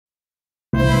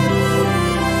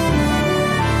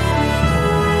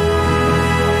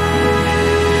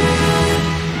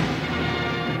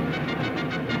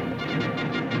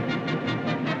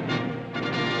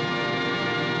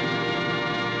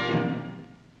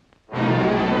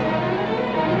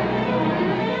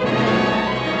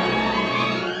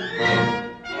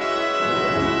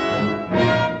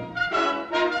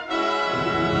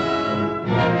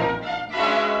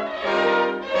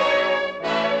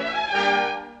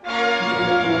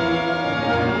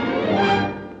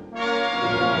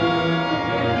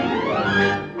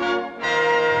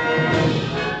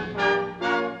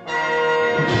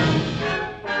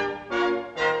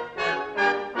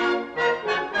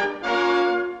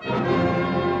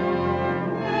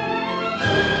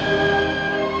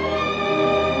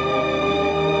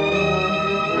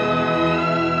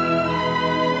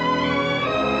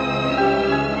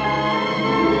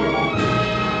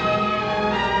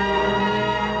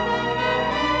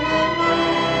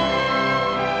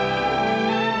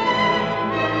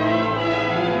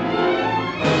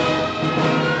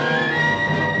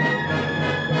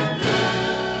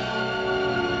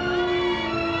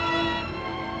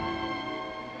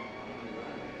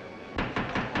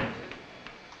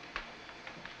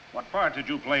part did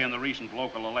you play in the recent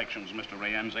local elections, Mr.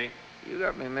 Rienzi? You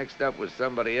got me mixed up with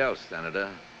somebody else, Senator.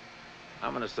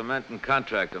 I'm in the cement and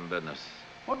contracting business.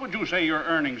 What would you say your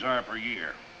earnings are per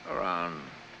year? Around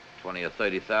 20 or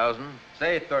 30,000.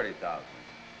 Say 30,000.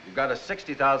 You've got a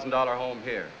 $60,000 home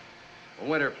here, a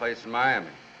winter place in Miami,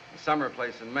 a summer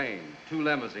place in Maine, 2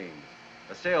 limousines,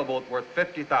 a sailboat worth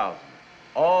 50,000,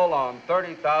 all on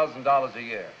 $30,000 a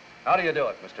year. How do you do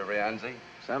it, Mr. Rienzi?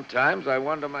 Sometimes I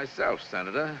wonder myself,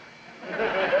 Senator.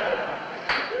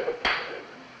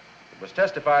 It was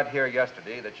testified here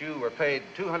yesterday that you were paid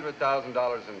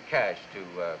 $200,000 in cash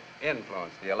to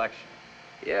influence the election.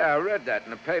 Yeah, I read that in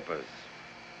the papers.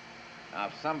 Now,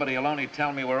 if somebody will only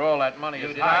tell me where all that money is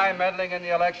You deny hiding. meddling in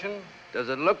the election? Does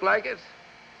it look like it?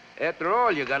 After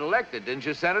all, you got elected, didn't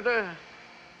you, Senator?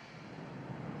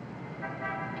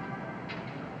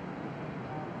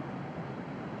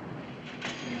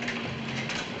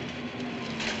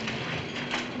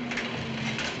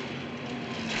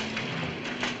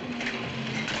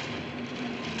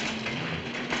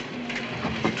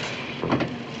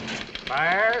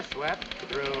 Fire swept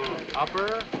through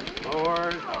upper,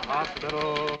 lower,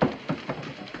 hospital.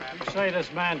 You say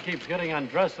this man keeps getting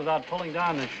undressed without pulling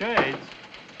down the shades.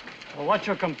 Well, what's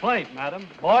your complaint, madam?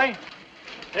 Boy?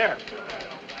 Here.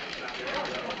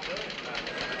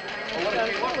 Well, what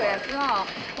did she do after all?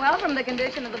 Well, from the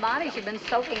condition of the body, she'd been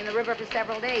soaking in the river for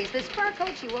several days. This fur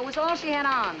coat she wore was all she had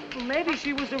on. Well, maybe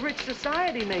she was a rich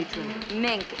society matron.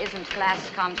 Mink isn't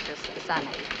class-conscious, Sonny.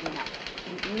 No.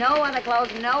 No other clothes,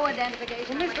 no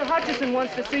identification. Well, Mr. Hutchison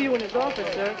wants to see you in his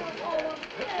office, sir.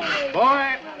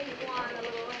 Boy!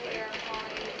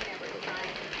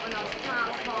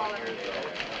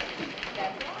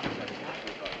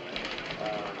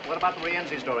 What about the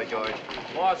Rienzi story, George?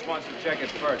 Boss wants to check it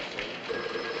first.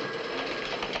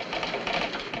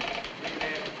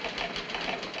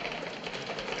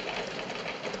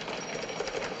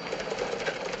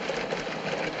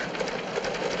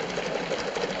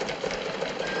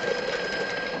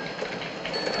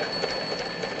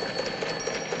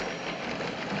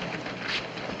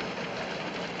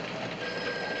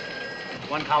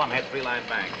 One column had 3-line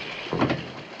bank.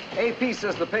 AP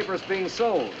says the paper's being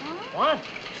sold. What?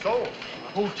 Sold.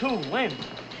 Who to? When?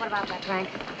 What about that, Frank?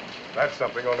 That's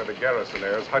something only the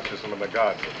garrisonaires, Hutchison and the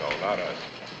guards would know, not us.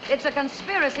 It's a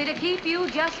conspiracy to keep you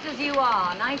just as you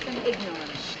are, nice and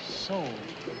ignorant. Sold.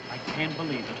 I can't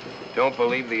believe it. Don't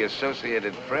believe the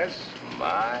Associated Press?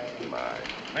 My.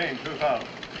 Maine, 2,000.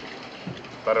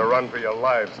 Better run for your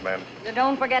lives, men.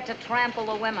 Don't forget to trample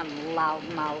the women,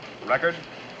 loudmouth. Record?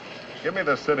 Give me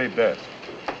the city desk.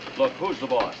 Look, who's the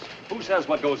boss? Who says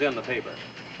what goes in the paper?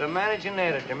 The managing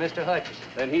editor, Mr. Hutchison.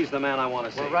 Then he's the man I want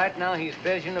to see. Well, right now, he's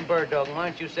busy in the bird dog. Why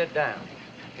don't you sit down,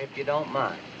 if you don't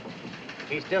mind?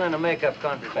 He's still in a makeup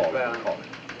contest. Call it.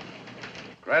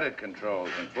 Credit controls,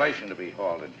 inflation to be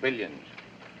halted, billions.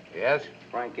 Yes?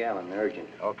 Frank Allen, urgent.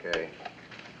 Okay.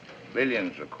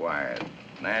 Billions required.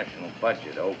 National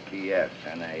budget, OPS,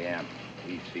 NAM,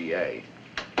 ECA.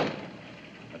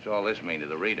 What's all this mean to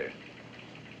the reader?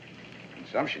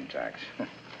 Consumption tax.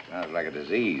 Sounds like a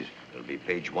disease. It'll be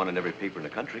page 1 in every paper in the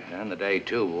country. And the day,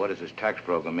 too. What does this tax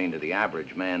program mean to the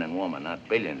average man and woman? Not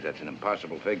billions. That's an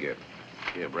impossible figure.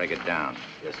 Here, break it down.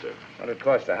 Yes, sir. What it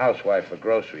costs a housewife for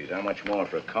groceries? How much more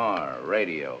for a car, a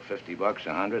radio? $50,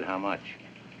 $100? How much?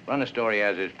 Run the story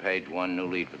as is, page 1, new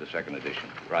lead for the second edition.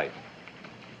 Right.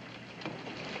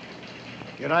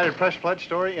 United Press pledge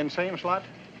story in same slot?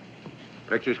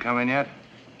 Pictures coming yet?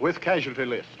 With casualty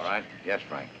list. All right. Yes,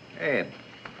 Frank. Ed.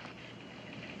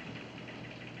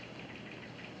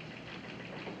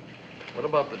 What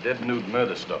about the dead nude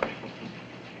murder story?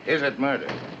 Is it murder?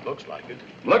 Looks like it.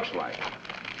 Looks like it.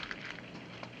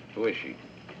 Who is she?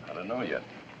 I don't know yet.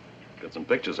 Got some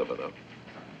pictures of her, though.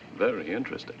 Very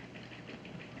interesting.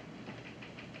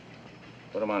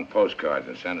 Put them on postcards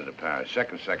and send it to Paris.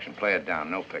 Second section, play it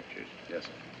down. No pictures. Yes, sir.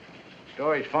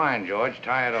 Story's fine, George.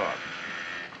 Tie it off.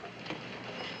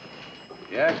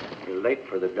 Yes? You're late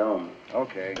for the dome.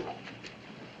 Okay.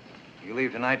 You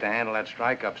leave tonight to handle that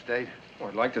strike upstate? Well,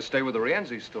 I'd like to stay with the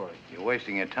Rienzi story. You're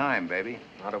wasting your time, baby.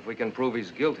 Not if we can prove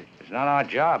he's guilty. It's not our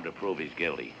job to prove he's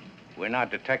guilty. We're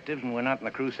not detectives, and we're not in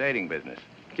the crusading business.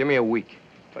 Give me a week.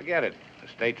 Forget it. The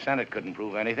state senate couldn't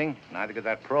prove anything. Neither could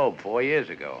that probe 4 years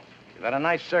ago. You've had a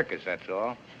nice circus, that's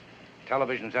all.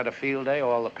 Television's had a field day.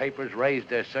 All the papers raised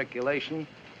their circulation.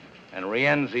 And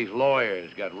Rienzi's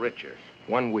lawyers got richer.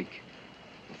 1 week.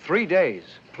 3 days.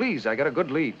 Please, I got a good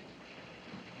lead.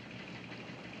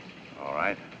 All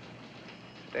right.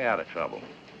 Stay out of trouble.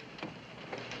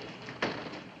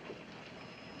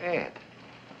 Ed.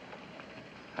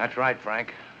 That's right,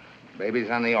 Frank. Baby's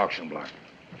on the auction block.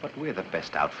 But we're the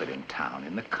best outfit in town,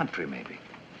 in the country, maybe.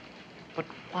 But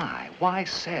why? Why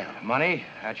sell? Money?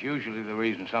 That's usually the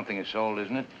reason something is sold,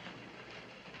 isn't it?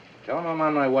 Tell them I'm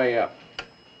on my way up.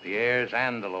 The heirs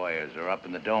and the lawyers are up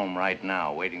in the dome right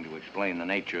now, waiting to explain the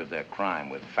nature of their crime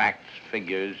with facts,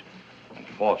 figures, and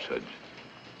falsehoods.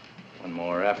 One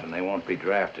more F and they won't be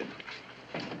drafted.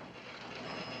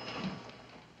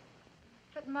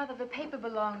 But, Mother, the paper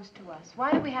belongs to us.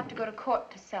 Why do we have to go to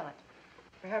court to sell it?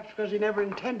 Perhaps because he never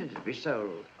intended it to be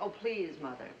sold. Oh, please,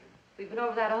 Mother. We've been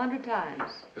over that 100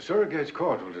 times. The surrogate's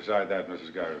court will decide that,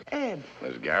 Mrs. Garrison. Ed.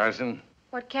 Miss Garrison,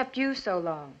 What kept you so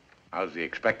long? how's the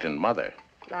expectant mother?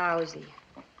 Lousy.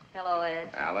 Hello, Ed.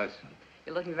 Alice?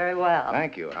 You're looking very well.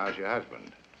 Thank you. How's your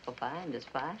husband? Oh, fine, just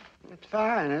fine. It's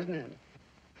fine, isn't it?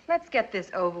 Let's get this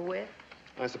over with.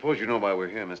 I suppose you know why we're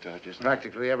here, Mr. Hutchison.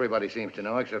 Practically everybody seems to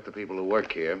know, except the people who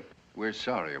work here. We're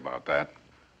sorry about that.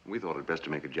 We thought it best to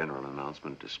make a general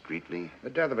announcement discreetly. The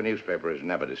death of a newspaper is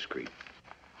never discreet.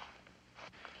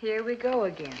 Here we go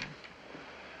again.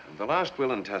 The last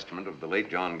will and testament of the late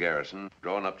John Garrison,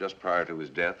 drawn up just prior to his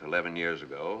death 11 years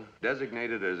ago,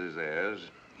 designated as his heirs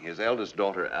his eldest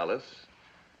daughter, Alice,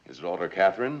 his daughter,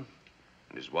 Catherine,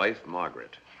 and his wife,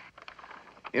 Margaret.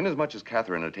 Inasmuch as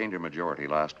Catherine attained her majority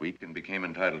last week and became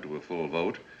entitled to a full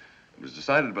vote, it was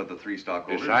decided by the three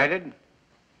stockholders... Decided?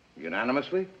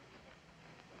 Unanimously?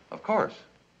 Of course.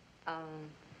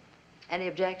 Any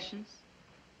objections?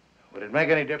 Would it make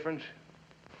any difference?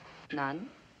 None.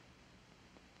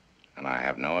 And I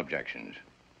have no objections.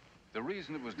 The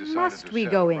reason it was decided Must we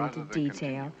go into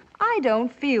detail? I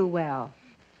don't feel well.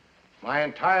 My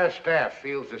entire staff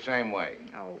feels the same way.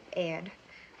 Oh, Ed,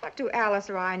 what do Alice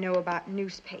or I know about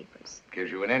newspapers?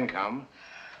 Gives you an income.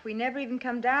 We never even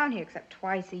come down here except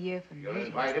twice a year for You're meetings.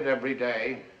 invited every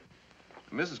day.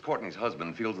 Mrs. Courtney's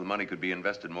husband feels the money could be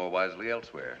invested more wisely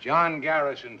elsewhere. John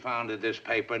Garrison founded this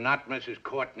paper, not Mrs.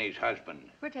 Courtney's husband.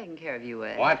 We're taking care of you,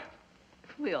 Ed. What?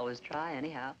 We always try,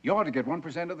 anyhow. You ought to get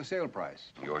 1% of the sale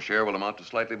price. Your share will amount to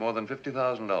slightly more than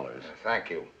 $50,000. Thank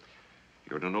you.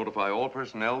 You're to notify all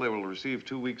personnel they will receive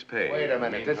 2 weeks' pay. Wait a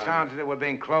minute. This sounds as if we're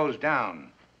being closed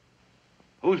down.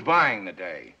 Who's buying the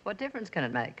day? What difference can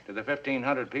it make? To the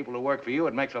 1,500 people who work for you,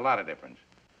 it makes a lot of difference.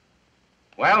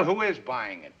 Well, who is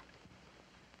buying it?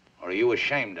 Or are you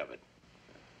ashamed of it?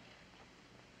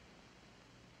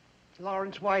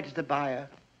 Lawrence White is the buyer.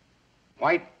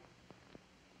 White?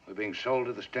 We're being sold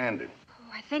to the Standard.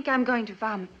 Oh, I think I'm going to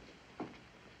vomit.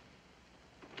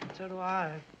 So do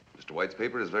I. Mr. White's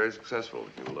paper is very successful.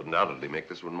 He will undoubtedly make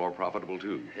this one more profitable,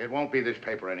 too. It won't be this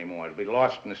paper anymore. It'll be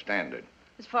lost in the Standard.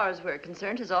 As far as we're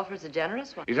concerned, his offer is a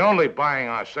generous one. He's only buying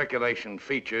our circulation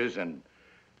features and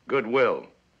goodwill.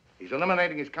 He's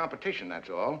eliminating his competition, that's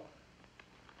all.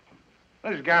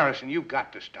 Mrs. Garrison, you've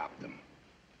got to stop them.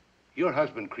 Your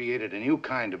husband created a new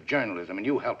kind of journalism, and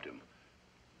you helped him.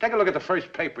 Take a look at the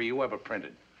first paper you ever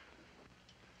printed.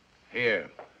 Here,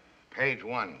 page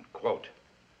 1, quote.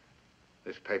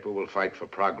 This paper will fight for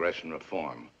progress and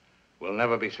reform. We'll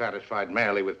never be satisfied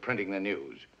merely with printing the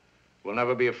news. We'll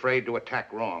never be afraid to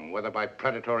attack wrong, whether by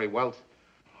predatory wealth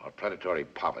or predatory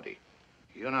poverty.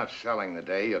 You're not selling the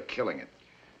day, you're killing it.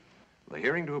 The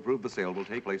hearing to approve the sale will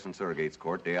take place in Surrogate's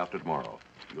Court day after tomorrow.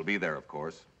 You'll be there, of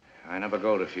course. I never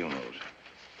go to funerals.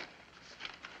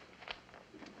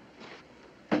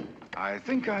 I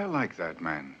think I like that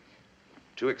man.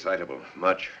 Too excitable,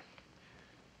 much.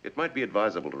 It might be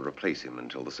advisable to replace him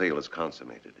until the sale is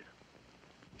consummated.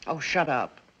 Oh, shut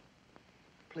up.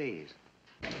 Please.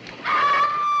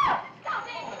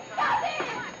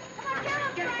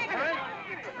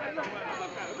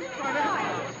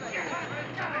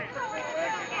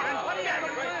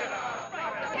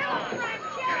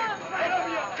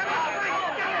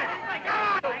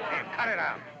 Cut it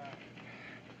out.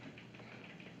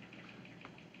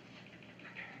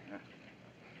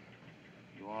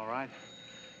 You all right?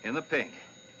 In the pink.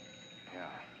 Yeah.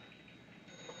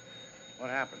 What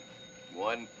happened?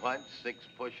 1 punch, 6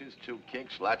 pushes, 2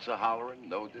 kicks, lots of hollering,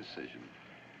 no decision.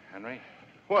 Henry?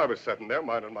 Well, I was sitting there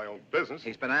minding my own business.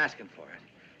 He's been asking for it.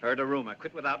 Heard a rumor,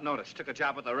 quit without notice, took a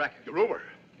job at the record. A rumor?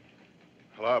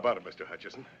 Well, how about it, Mr.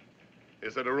 Hutchison?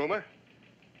 Is it a rumor?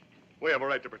 We have a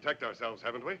right to protect ourselves,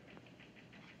 haven't we?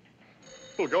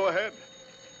 Well, go ahead.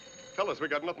 Tell us we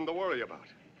got nothing to worry about.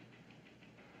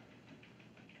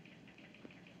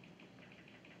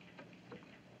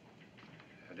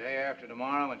 The day after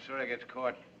tomorrow when Surrogate's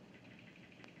Court.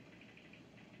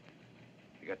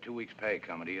 You got 2 weeks' pay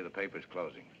coming to you. The paper's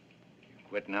closing. You can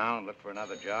quit now and look for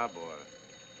another job or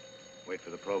wait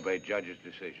for the probate judge's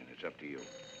decision. It's up to you.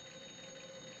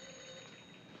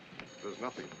 There's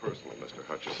nothing personal, Mr.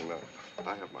 Hutchison.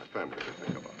 I have my family to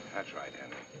think about. That's right,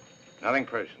 Henry. Nothing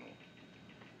personal.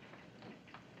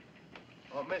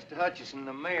 Well, Mr. Hutchison,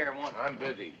 the mayor wants... I'm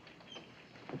busy.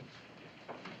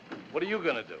 What are you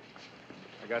gonna do?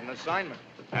 I got an assignment.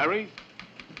 Harry?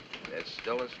 There's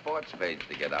still a sports page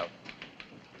to get out.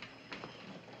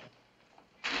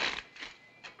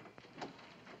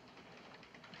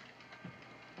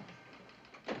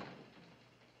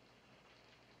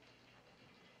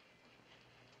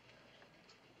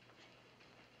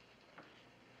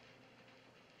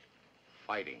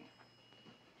 Fighting.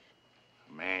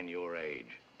 A man your age.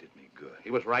 Did me good.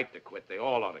 He was right to quit. They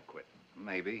all ought to quit.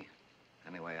 Maybe.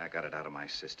 Anyway, I got it out of my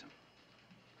system.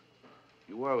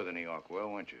 You were with the New York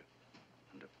World, weren't you?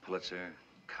 Under Pulitzer,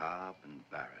 Cobb, and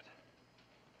Barrett.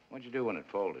 What'd you do when it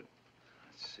folded?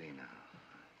 Let's see now.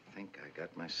 I think I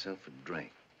got myself a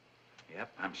drink. Yep,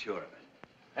 I'm sure of it.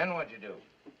 Then what'd you do?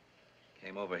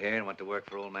 Came over here and went to work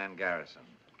for old man Garrison.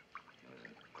 He was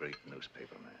a great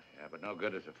newspaper man. Yeah, but no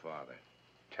good as a father.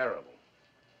 Terrible.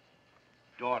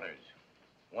 Daughters.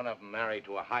 One of them married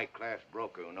to a high-class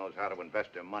broker who knows how to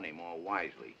invest their money more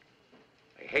wisely.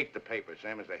 They hate the paper,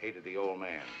 same as they hated the old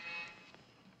man.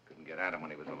 Couldn't get at him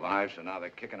when he was alive, so now they're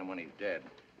kicking him when he's dead.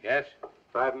 Yes?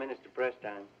 5 minutes to press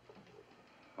time.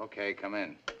 Okay, come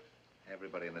in.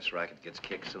 Everybody in this racket gets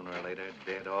kicked sooner or later,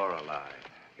 dead or alive.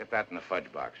 Get that in the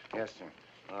fudge box. Yes,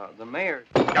 sir. The mayor...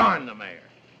 Darn the mayor.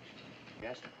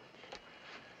 Yes, sir.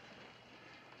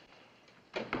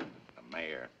 The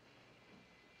mayor.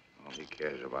 All he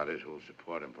cares about is who'll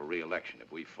support him for re-election if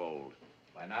we fold.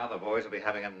 By now, the boys will be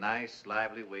having a nice,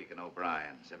 lively week in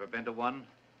O'Brien's. Ever been to one?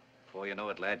 Before you know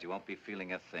it, lads, you won't be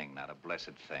feeling a thing, not a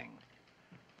blessed thing.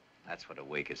 That's what a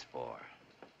week is for.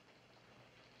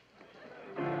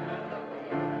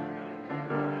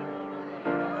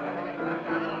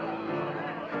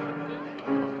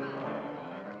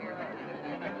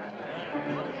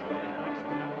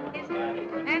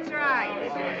 That's right.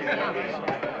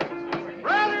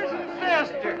 Brothers and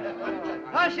sisters,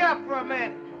 hush up for a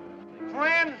minute.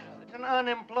 Friends and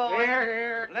unemployed. Here,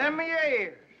 here. Lend me your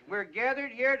ears. We're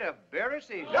gathered here to bury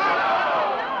Caesar.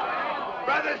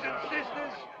 Brothers and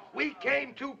sisters, we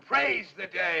came to praise the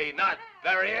day, not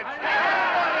bury it. I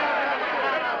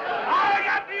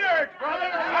got the urge,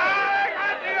 brother. I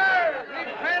got the urge.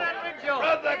 Repent and rejoice.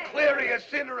 Brother Cleary, a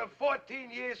sinner of 14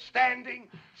 years standing,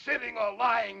 sitting or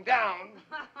lying down,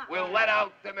 will let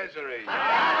out the misery.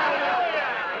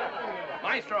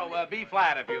 Maestro, B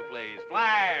flat, if you please.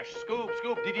 Flash, scoop,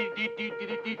 scoop,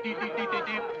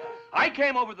 dee-dee-dee-dee-dee-dee-dee-dee-dee-dee. I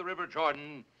came over the River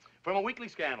Jordan from a weekly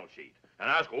scandal sheet and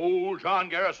asked old John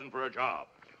Garrison for a job.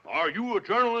 Are you a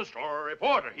journalist or a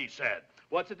reporter, he said.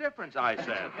 What's the difference, I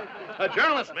said. A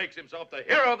journalist makes himself the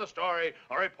hero of the story.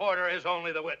 A reporter is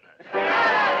only the witness.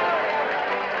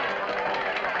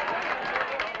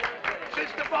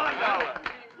 Sister Bondollar.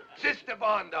 Sister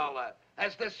Bondollar,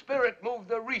 has the spirit moved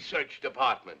the research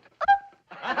department?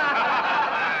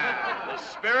 The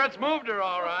spirits moved her,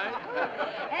 all right.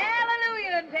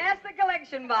 Hallelujah, and pass the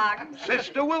collection box.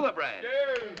 Sister Willebrand.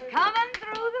 Coming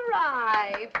through the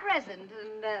rye, present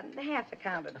and half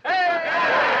accounted for.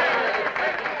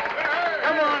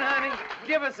 Come on, honey.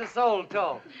 Give us a soul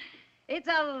talk. It's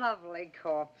a lovely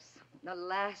corpse. The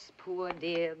last poor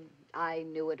dear, I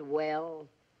knew it well.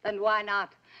 And why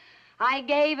not? I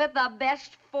gave it the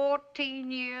best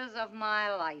 14 years of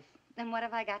my life. And what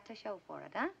have I got to show for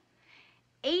it, huh?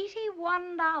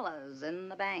 $81 in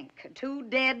the bank. 2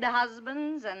 dead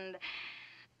husbands and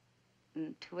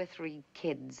 2 or 3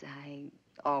 kids I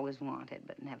always wanted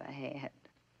but never had.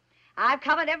 I've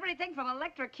covered everything from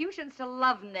electrocutions to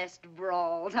love nest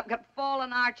brawls. I've got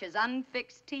fallen arches,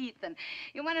 unfixed teeth, and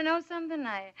you want to know something?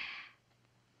 I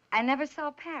never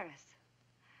saw Paris.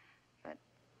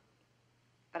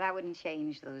 But I wouldn't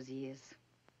change those years.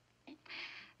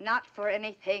 Not for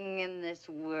anything in this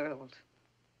world.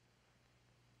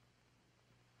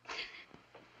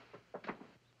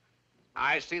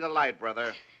 I see the light,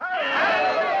 brother.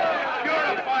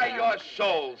 Purify your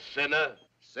soul, sinner.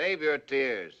 Save your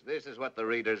tears. This is what the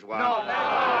readers want.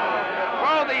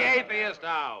 Throw the atheist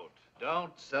out.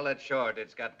 Don't sell it short.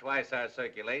 It's got twice our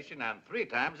circulation and 3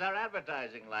 times our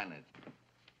advertising lineage.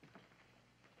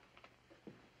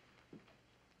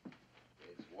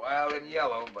 It's wild and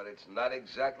yellow, but it's not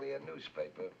exactly a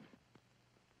newspaper.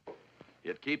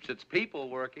 It keeps its people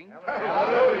working.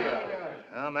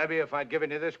 Well, maybe if I'd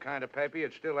given you this kind of paper,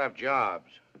 you'd still have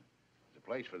jobs. There's a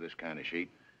place for this kind of sheet.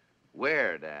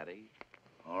 Where, Daddy?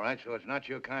 All right, so it's not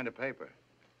your kind of paper.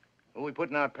 Who are we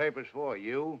putting out papers for?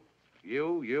 You?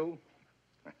 You?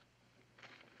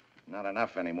 Not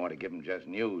enough anymore to give them just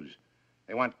news.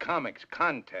 They want comics,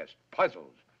 contests,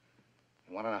 puzzles.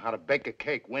 They want to know how to bake a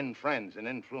cake, win friends, and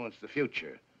influence the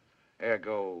future.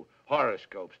 Ergo,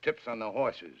 horoscopes, tips on the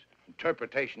horses,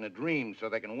 interpretation of dreams so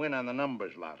they can win on the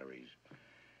numbers lotteries.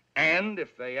 And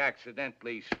if they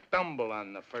accidentally stumble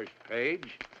on the first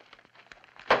page,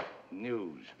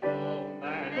 news. Old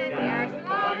man Garrison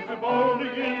lies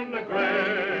a-bolding in the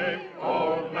grave.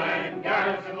 Old man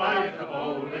Garrison lies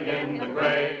a-bolding in the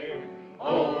grave.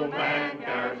 Old man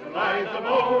Garrison lies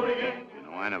a-bolding in... You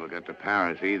know, I never got to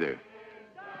Paris either.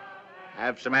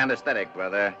 Have some anesthetic,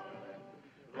 brother.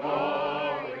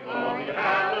 Glory, glory,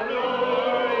 hallelujah.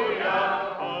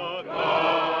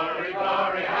 Glory,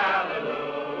 glory,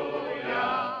 hallelujah.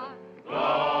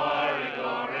 Glory,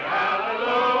 glory,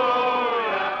 hallelujah.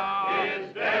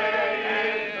 His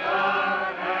day is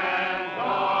done and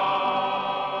gone.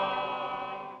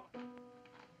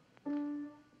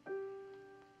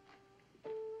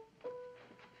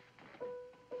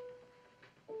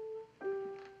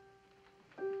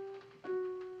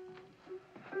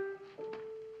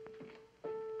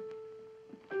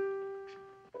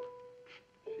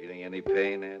 Feeling any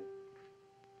pain, Ed?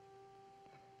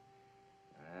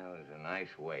 Well, it was a nice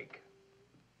wake.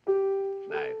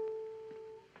 Night.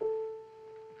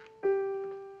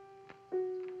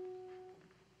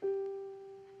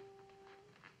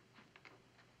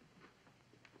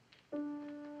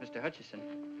 Mr. Hutchison,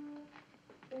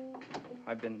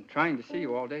 I've been trying to see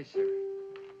you all day, sir.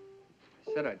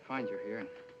 I said I'd find you here, and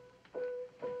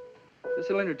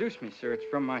this'll introduce me, sir. It's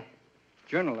from my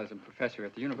journalism professor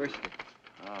at the university.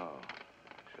 Oh,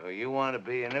 so you want to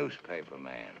be a newspaper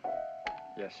man?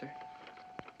 Yes, sir.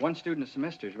 One student a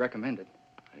semester is recommended.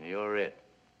 And you're it?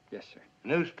 Yes, sir.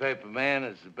 Newspaper man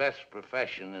is the best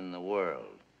profession in the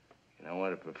world. You know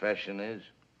what a profession is?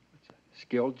 It's a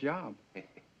skilled job. Yeah,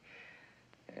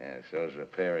 so's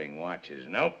repairing watches.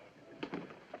 Nope.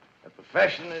 A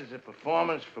profession is a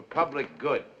performance for public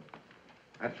good.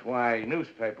 That's why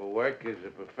newspaper work is a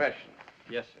profession.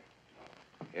 Yes, sir.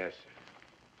 Yes, sir.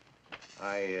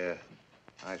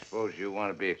 I suppose you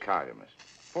want to be a cartoonist.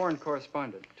 Foreign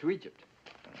correspondent to Egypt.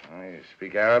 You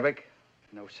speak Arabic?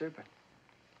 No, sir,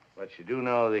 But you do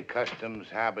know the customs,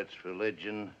 habits,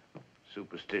 religion,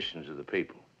 superstitions of the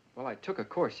people. Well, I took a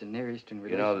course in Near Eastern You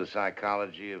relations. know the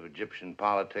psychology of Egyptian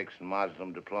politics and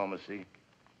Muslim diplomacy?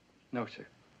 No, sir.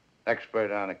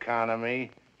 Expert on economy,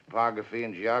 topography,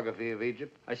 and geography of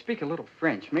Egypt? I speak a little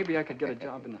French. Maybe I could get a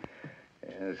job in the...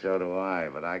 Yeah, so do I,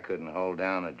 but I couldn't hold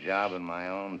down a job in my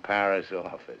own Paris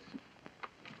office.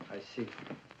 I see.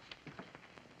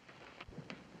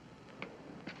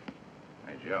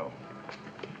 Hey, Joe.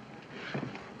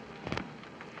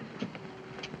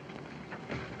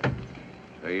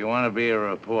 So you want to be a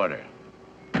reporter.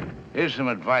 Here's some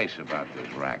advice about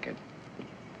this racket.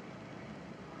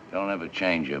 Don't ever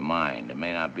change your mind. It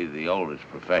may not be the oldest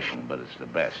profession, but it's the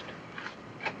best.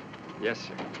 Yes,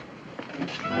 sir.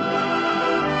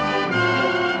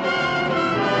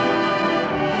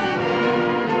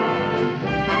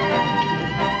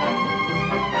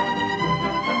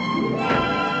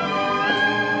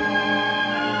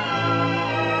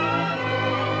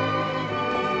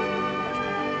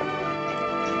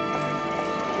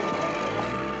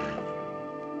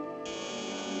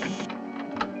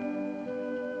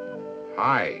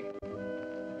 Hi.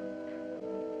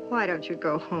 Why don't you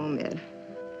go home, Ed?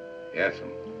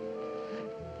 Yes'm.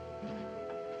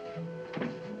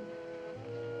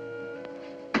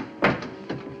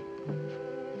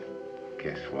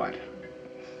 Guess what?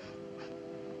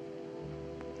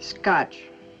 Scotch.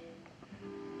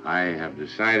 I have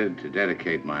decided to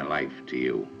dedicate my life to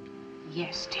you.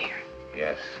 Yes, dear.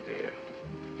 Yes, dear.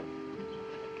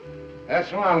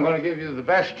 That's why I'm going to give you the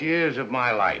best years of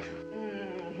my life.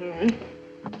 Mm-hmm.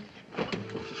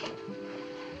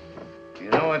 You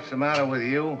know what's the matter with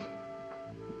you?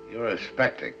 You're a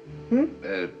skeptic.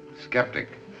 Skeptic.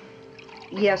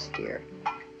 Yes, dear.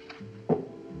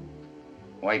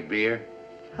 White beer?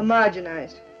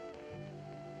 Homogenized.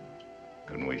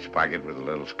 Couldn't we spike it with a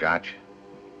little scotch?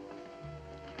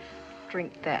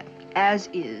 Drink that, as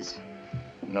is.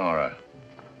 Nora,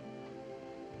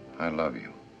 I love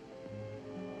you.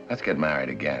 Let's get married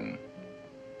again.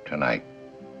 Tonight.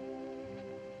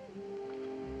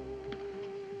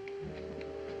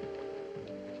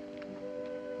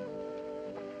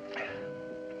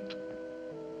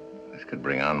 This could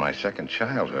bring on my second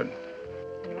childhood.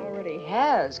 It already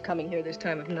has, coming here this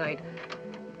time of night.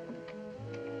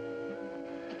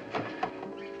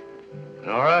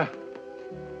 Nora,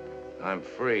 I'm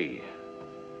free.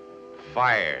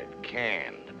 Fired,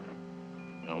 canned.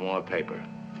 No more paper.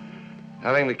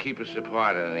 Nothing to keep us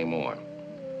apart anymore.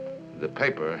 The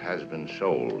paper has been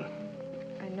sold.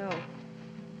 I know.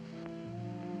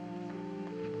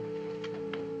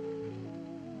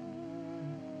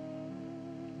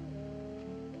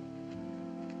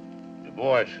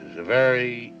 Divorce is a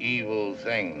very evil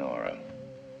thing, Nora.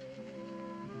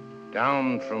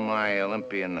 Down from my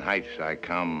Olympian heights I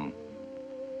come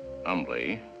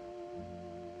humbly.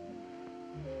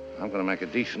 I'm going to make a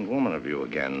decent woman of you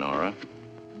again, Nora.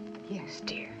 Yes,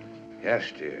 dear.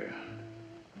 Yes, dear.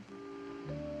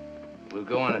 We'll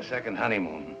go on a second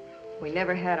honeymoon. We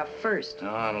never had a first.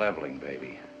 No, I'm leveling,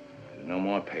 baby. There's no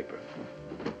more paper.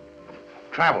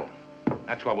 Travel.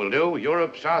 That's what we'll do.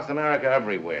 Europe, South America,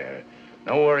 everywhere.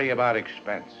 No worry about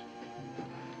expense.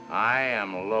 I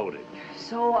am loaded.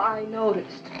 So I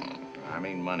noticed. I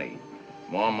mean money.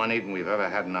 More money than we've ever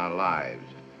had in our lives.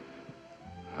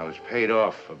 I was paid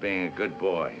off for being a good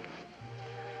boy.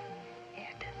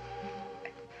 Ed,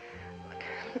 look,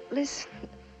 listen.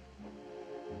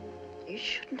 You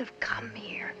shouldn't have come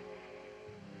here.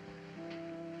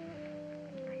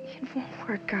 It won't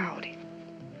work out.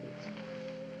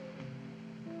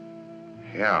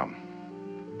 Yeah.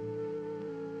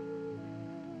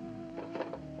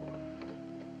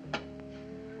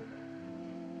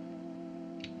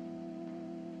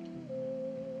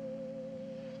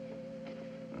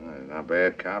 Not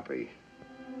bad copy.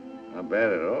 Not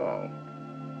bad at all.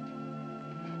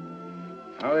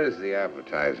 How is the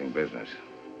advertising business?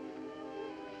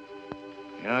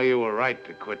 You know, you were right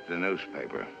to quit the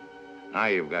newspaper. Now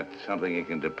you've got something you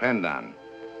can depend on.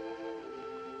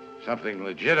 Something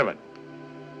legitimate.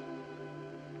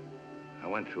 I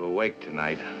went to a wake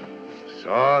tonight.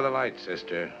 Saw the light,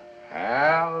 sister.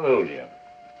 Hallelujah.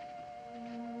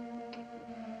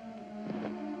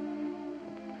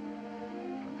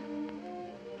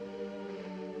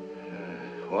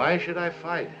 Why should I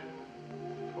fight?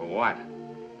 For what?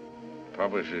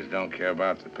 Publishers don't care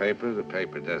about the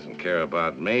paper doesn't care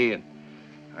about me, and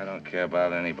I don't care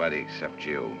about anybody except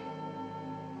you.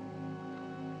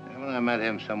 Haven't I met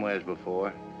him somewheres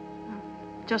before?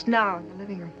 Just now in the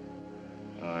living room.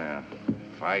 Oh, yeah.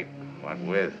 Fight? What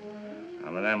with?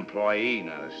 I'm an employee,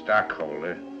 not a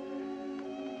stockholder.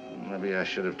 Maybe I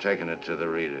should have taken it to the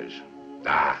readers.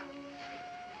 Ah!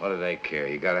 What do they care?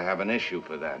 You gotta have an issue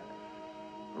for that.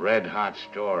 Red-hot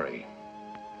story.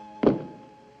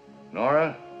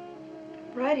 Nora?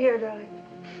 Right here, darling.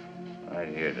 Right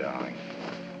here, darling.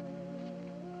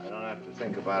 I don't have to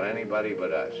think about anybody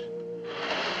but us.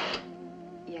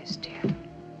 Yes, dear.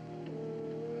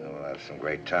 We'll have some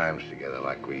great times together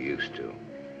like we used to.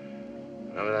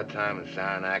 Remember that time in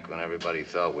Saranac when everybody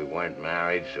thought we weren't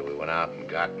married, so we went out and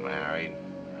got married?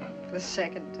 The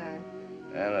second time.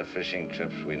 And the fishing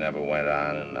trips we never went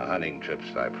on, and the hunting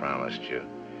trips I promised you.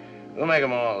 We'll make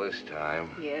them all this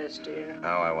time. Yes, dear.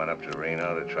 Now I went up to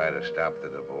Reno to try to stop the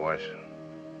divorce.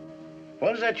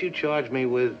 What was that you charged me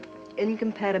with?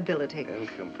 Incompatibility.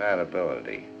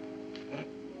 Incompatibility.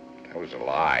 That was a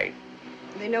lie.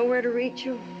 They know where to reach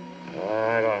you?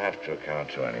 I don't have to account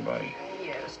to anybody.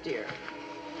 Yes, dear.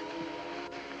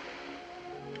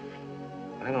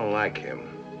 I don't like him.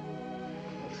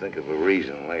 I'll think of a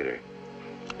reason later.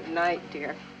 Good night,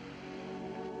 dear.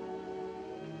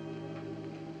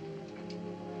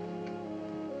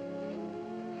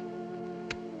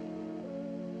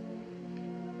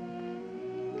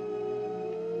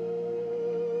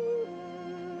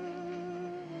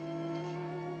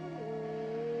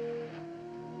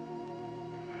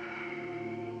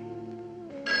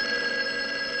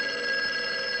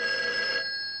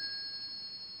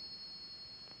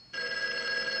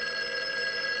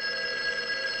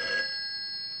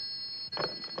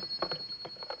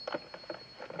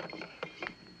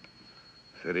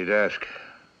 City desk.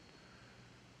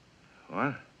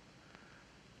 What?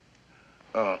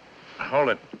 Oh, hold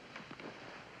it.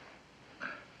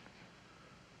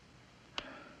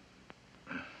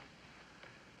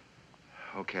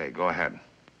 Okay, go ahead.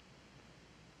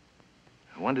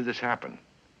 When did this happen?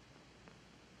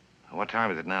 What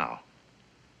time is it now?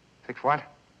 6 what?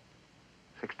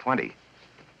 6:20.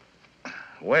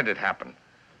 Where did it happen?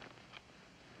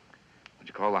 Did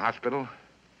you call the hospital?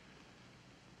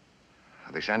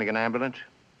 Are they sending an ambulance?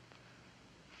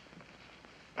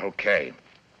 Okay.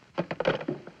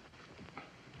 Good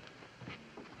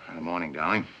morning,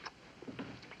 darling.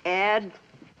 Ed,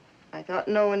 I thought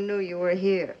no one knew you were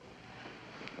here.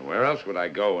 Where else would I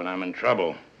go when I'm in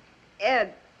trouble?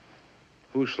 Ed,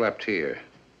 Who slept here?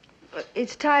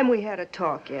 it's time we had a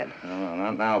talk, Ed. No,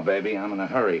 not now, baby. I'm in a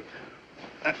hurry.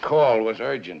 That call was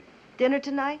urgent. Dinner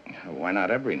tonight? Why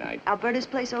not every night? Alberta's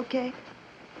place okay?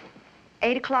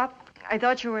 8 o'clock? I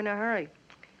thought you were in a hurry.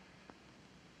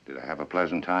 Did I have a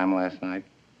pleasant time last night?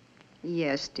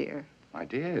 Yes, dear. I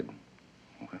did.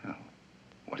 Well,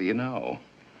 what do you know?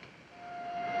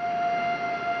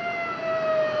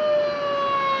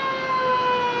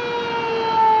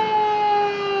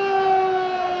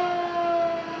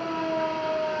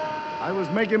 I was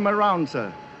making my round,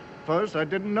 sir. First, I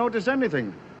didn't notice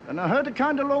anything. Then I heard a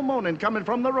kind of low moaning coming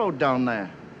from the road down there.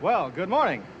 Well, good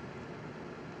morning.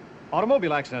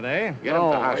 Automobile accident, eh? Get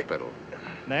him to hospital.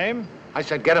 Name? I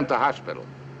said get him to hospital.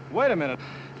 Wait a minute.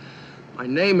 My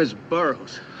name is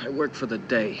Burroughs. I work for the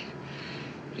day.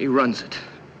 He runs it.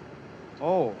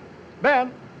 Oh,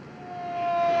 Ben.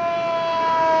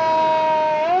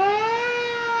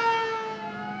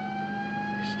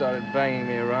 They started banging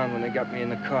me around when they got me in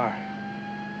the car.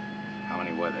 How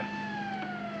many were there?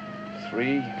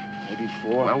 3, maybe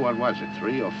 4. Well, what was it,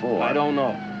 3 or 4? I don't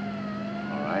know.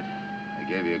 All right. They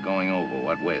gave you a going over.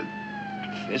 What with?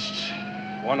 Fists.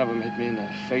 One of them hit me in the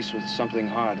face with something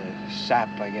hard, a sap,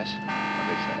 I guess. What'd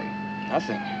they say?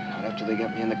 Nothing. Not after they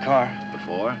got me in the car.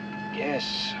 Before?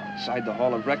 Yes, outside the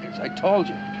Hall of Records. I told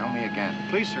you. Tell me again.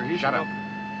 Please, sir, he's... Shut up.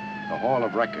 The Hall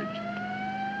of Records.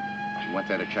 You went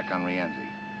there to check on Rienzi.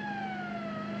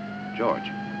 George.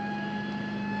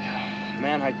 The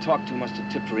man I talked to must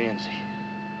have tipped Rienzi.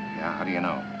 Yeah, how do you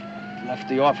know? Left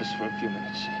the office for a few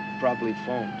minutes. Probably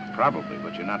phoned. Probably,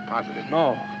 but you're not positive.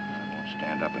 No. I won't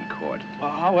stand up in court.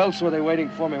 Well, how else were they waiting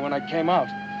for me when I came out?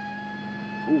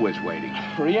 Who was waiting?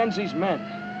 Rienzi's men.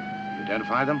 You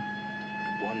identify them?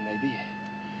 One, maybe.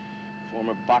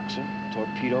 Former boxer,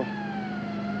 torpedo.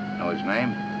 Know his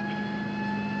name?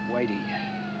 Whitey.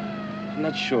 I'm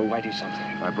not sure Whitey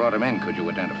something. If I brought him in, could you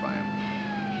identify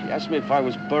him? He asked me if I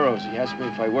was Burroughs. He asked me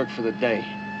if I worked for the day.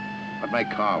 What make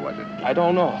car was it? I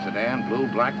don't know. Sedan, blue,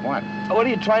 black, what? What are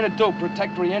you trying to do,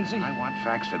 protect Rienzi? I want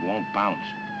facts that won't bounce.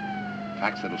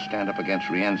 Facts that'll stand up against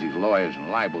Rienzi's lawyers and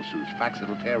libel suits. Facts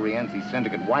that'll tear Rienzi's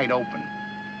syndicate wide open.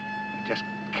 There just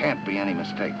can't be any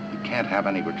mistake. We can't have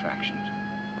any retractions.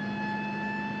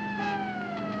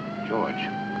 George.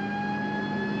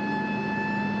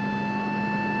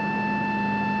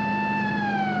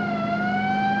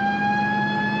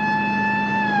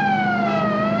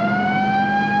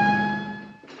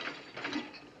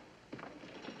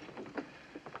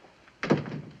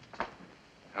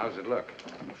 How's it look?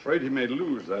 I'm afraid he may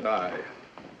lose that eye.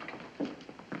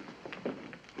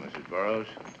 Mrs. Burroughs?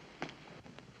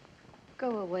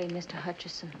 Go away, Mr.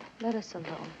 Hutchison. Let us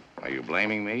alone. Are you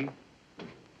blaming me?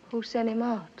 Who sent him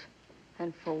out?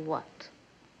 And for what?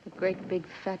 The great big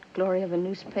fat glory of a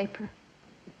newspaper?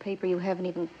 A paper you haven't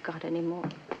even got anymore.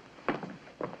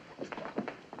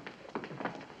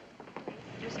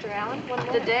 Mr. Allen, one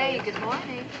moment. Good day. Good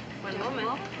morning. One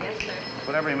moment. Yes, sir.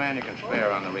 Put every man you can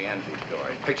spare on the Rienzi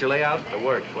story. Picture layout? The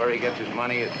works, where he gets his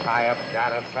money, his tie-up,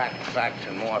 data, facts,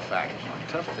 and more facts.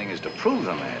 The tough thing is to prove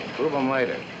the man. Prove them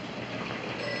later.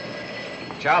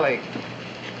 Charlie.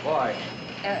 Boy.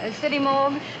 City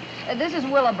Morgue, this is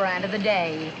Willebrand of the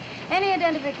Day. Any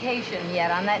identification yet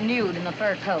on that nude in the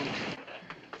fur coat?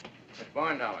 Miss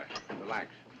Barndauer, relax.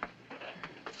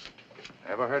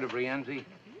 Ever heard of Rienzi?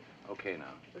 Okay,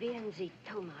 now. Rienzi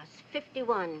Tomas,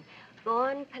 51,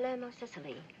 born Palermo,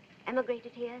 Sicily.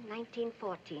 Emigrated here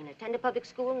 1914. Attended public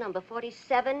school number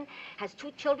 47. Has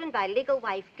 2 children by legal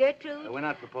wife Gertrude. We're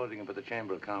not proposing him for the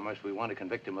Chamber of Commerce. We want to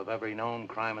convict him of every known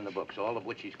crime in the books, all of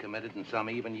which he's committed, and some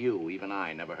even you, even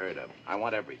I, never heard of. I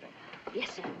want everything.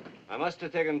 Yes, sir. I must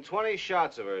have taken 20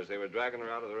 shots of her as they were dragging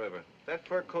her out of the river. That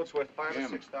fur coat's worth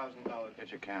 $5,000 or $6,000. Get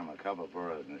your camera. Cover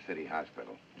Burroughs in the city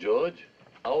hospital. George?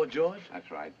 Our George? That's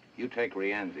right. You take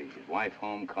Rienzi. His wife,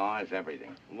 home, cars,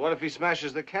 everything. What if he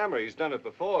smashes the camera? He's done it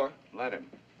before. Let him.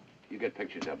 You get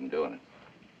pictures of him doing it.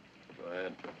 Go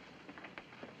ahead.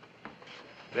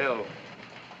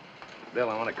 Bill,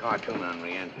 I want a cartoon on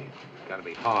Rienzi. It's got to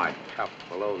be hard, tough,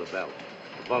 below the belt.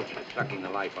 The vulture sucking the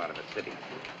life out of a city.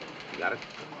 You got it?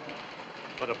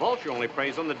 But a vulture only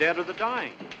preys on the dead or the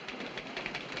dying.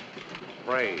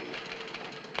 Praise.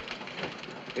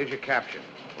 Here's your caption.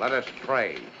 Let us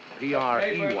pray.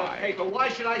 P-R-E-Y. Paper. Why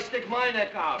should I stick my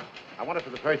neck out? I want it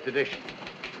for the first edition.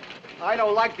 I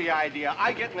don't like the idea.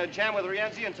 I get in a jam with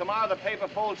Rienzi, and tomorrow the paper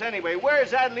folds anyway. Where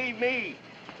does that leave me?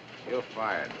 You're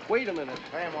fired. Wait a minute.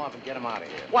 Pay him off and get him out of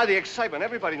here. Why, the excitement.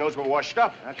 Everybody knows we're washed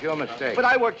up. That's your mistake. But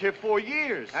I worked here 4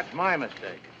 years. That's my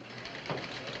mistake.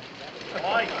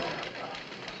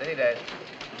 City desk.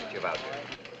 Get your voucher.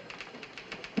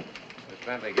 Miss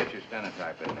Bentley, get your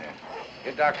stenotype in there.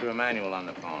 Get Dr. Emanuel on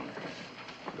the phone.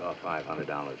 Draw $500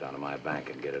 out of my bank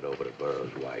and get it over to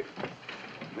Burroughs' wife.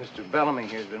 Mr. Bellamy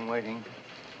here's been waiting.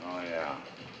 Oh, yeah.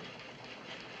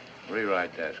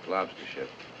 Rewrite desk, lobster ship.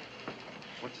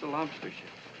 What's the lobster ship?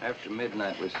 After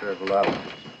midnight, we serve a lot of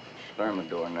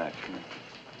thermidor naturally.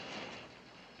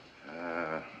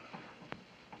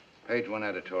 Page 1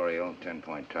 editorial,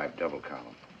 10-point type, double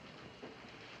column.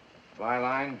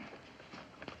 Byline,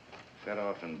 set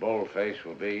off in boldface,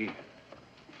 will be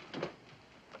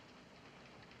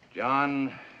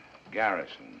John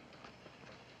Garrison.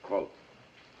 Quote,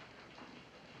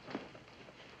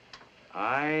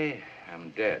 I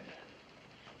am dead.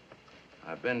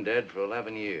 I've been dead for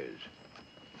 11 years.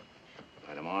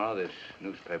 By tomorrow, this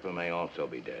newspaper may also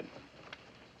be dead.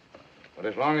 But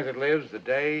as long as it lives, the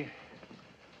day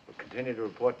will continue to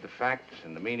report the facts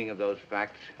and the meaning of those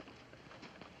facts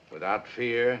without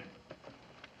fear,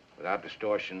 without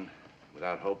distortion,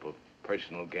 without hope of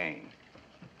personal gain,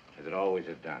 as it always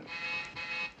has done.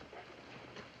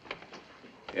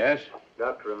 Yes?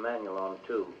 Dr. Emanuel on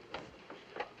 2.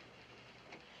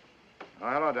 Oh,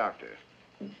 hello, Doctor.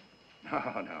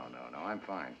 No, I'm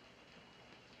fine.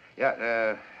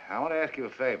 Yeah, I want to ask you a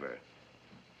favor.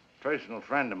 A personal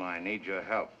friend of mine needs your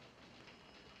help.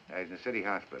 He's in the city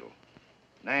hospital.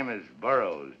 Name is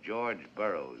Burroughs, George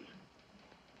Burroughs.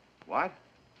 What?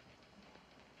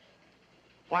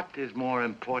 What is more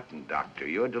important, Doctor?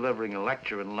 You're delivering a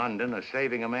lecture in London or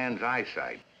saving a man's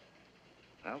eyesight?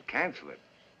 Well, cancel it.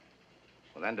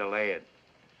 Well, then delay it.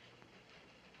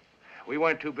 We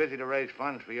weren't too busy to raise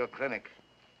funds for your clinic.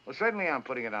 Well, certainly I'm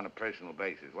putting it on a personal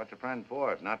basis. What's a friend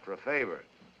for if not for a favor?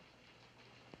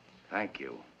 Thank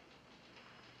you.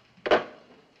 A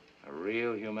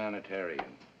real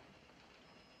humanitarian.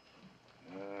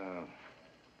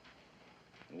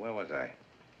 Where was I?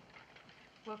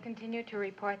 We'll continue to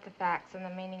report the facts and the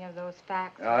meaning of those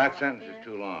facts. Oh, that sentence is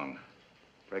too long.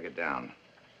 Break it down.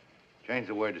 Change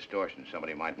the word distortion.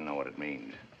 Somebody mightn't know what it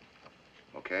means.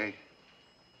 Okay?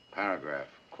 Paragraph,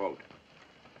 quote.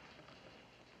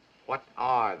 What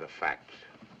are the facts?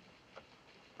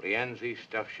 Rienzi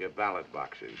stuffs your ballot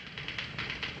boxes.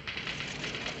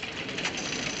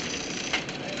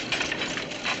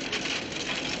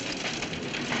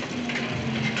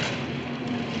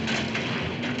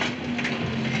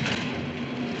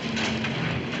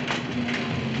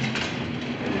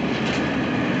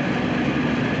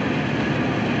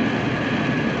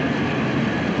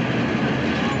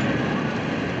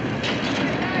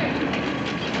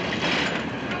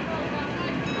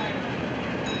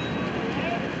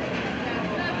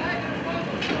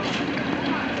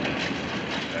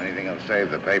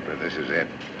 Save the paper. This is it.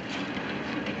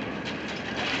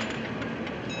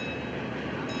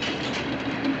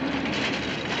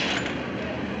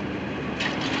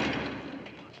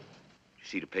 You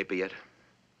see the paper yet?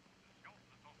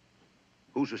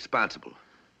 Who's responsible?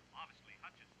 Obviously,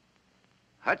 Hutchison.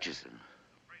 Hutchison?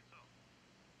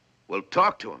 Well,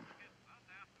 talk to him.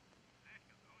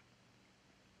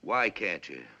 Why can't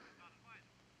you?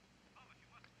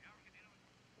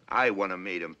 I want to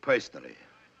meet him personally.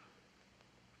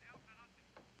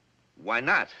 Why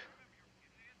not?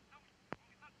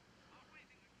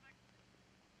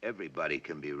 Everybody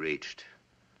can be reached.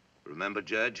 Remember,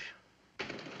 Judge? Good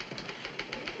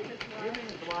evening,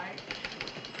 Mr. White.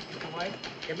 Mr. White,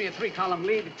 give me a 3-column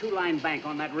lead, a 2-line bank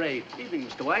on that raid. Evening,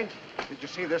 Mr. White. Did you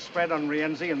see this spread on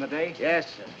Rienzi in the day? Yes,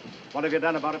 sir. What have you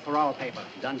done about it for our paper?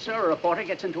 Done, sir. A reporter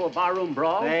gets into a barroom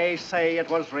brawl. They say it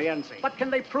was Rienzi. But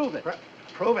can they prove it?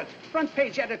 Prove it. Front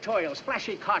page editorials,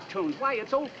 flashy cartoons. Why,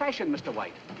 it's old-fashioned, Mr.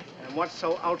 White. And what's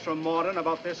so ultra-modern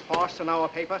about this horse in our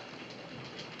paper?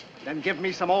 Then give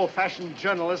me some old-fashioned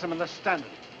journalism in the Standard.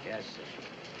 Yes, sir.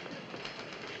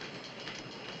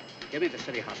 Give me the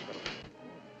city hospital.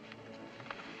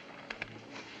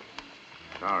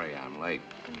 Sorry I'm late.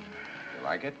 You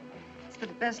like it? It's the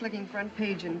best-looking front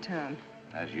page in town.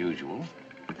 As usual.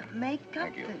 The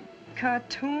makeup, Thank you. the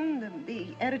cartoon,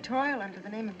 the editorial under the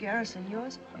name of Garrison,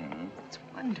 yours. Mm-hmm. It's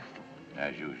wonderful.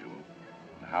 As usual.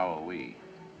 How are we?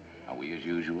 Are we as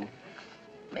usual?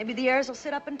 Maybe the heirs will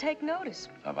sit up and take notice.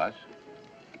 Of us?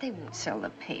 They won't sell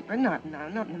the paper, not now,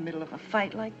 not in the middle of a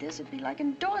fight like this. It'd be like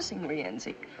endorsing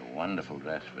Rienzi. It's a wonderful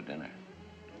dress for dinner.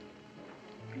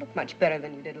 You look much better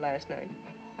than you did last night.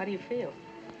 How do you feel?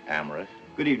 Amorous.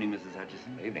 Good evening, Mrs.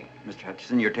 Hutchison. Evening. Mr.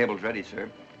 Hutchison, your table's ready, sir.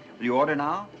 Will you order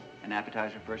now? An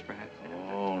appetizer first, perhaps?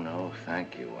 Oh, no,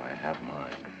 thank you. I have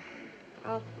mine.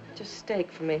 I'll just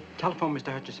steak for me. Telephone,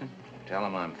 Mr. Hutchison. Tell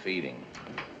him I'm feeding.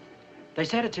 They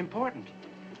said it's important.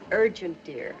 Urgent,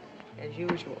 dear, as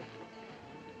usual.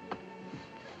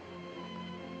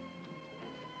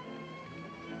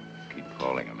 Keep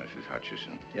calling her, Mrs.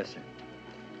 Hutchison. Yes, sir.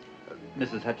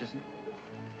 Mrs. Hutchison?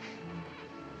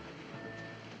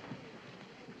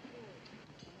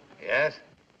 Yes?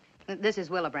 This is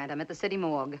Willibrandt. I'm at the city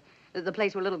morgue. The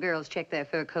place where little girls check their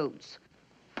fur coats.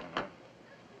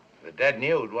 The dead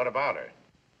nude, what about her?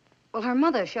 Well, her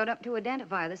mother showed up to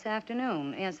identify her this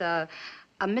afternoon as a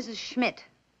Mrs. Schmidt.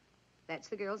 That's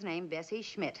the girl's name, Bessie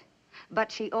Schmidt.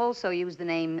 But she also used the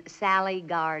name Sally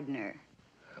Gardner.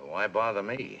 Why bother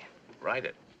me? Write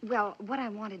it. Well, what I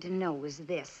wanted to know was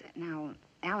this. Now,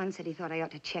 Alan said he thought I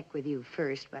ought to check with you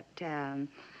first, but,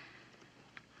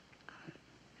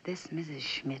 this Mrs.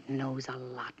 Schmidt knows a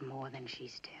lot more than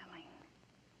she's telling.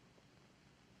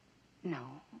 No.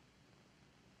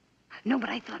 No, but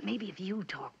I thought maybe if you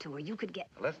talked to her, you could get...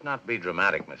 Let's not be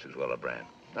dramatic, Mrs. Willebrand.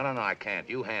 No, I can't.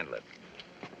 You handle it.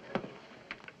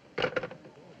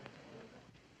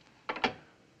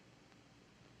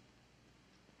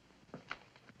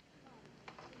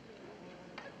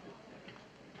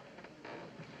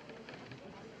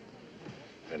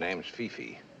 Her name's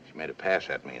Fifi. She made a pass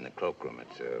at me in the cloakroom.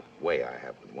 It's a way I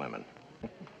have with women.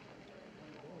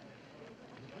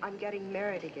 I'm getting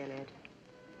married again, Ed.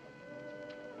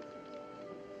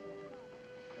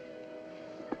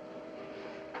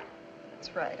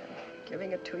 That's right. I'm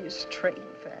giving it to you straight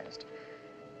and fast.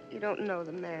 You don't know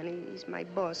the man. He's my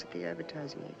boss at the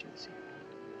advertising agency.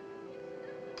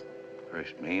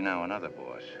 First me, now another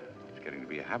boss. It's getting to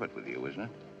be a habit with you, isn't it?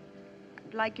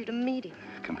 I'd like you to meet him.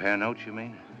 Compare notes, you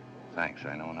mean? Thanks,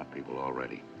 I know enough people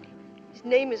already. His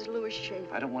name is Louis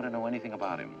Schaefer. I don't want to know anything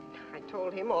about him. I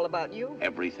told him all about you.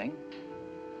 Everything?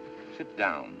 Sit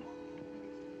down.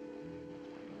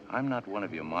 I'm not one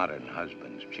of your modern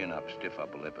husbands, chin up, stiff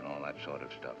upper lip, and all that sort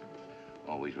of stuff.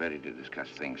 Always ready to discuss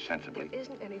things sensibly. There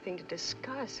isn't anything to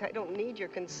discuss. I don't need your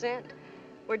consent.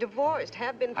 We're divorced,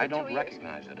 have been for 2 years. I don't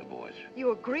recognize a divorce.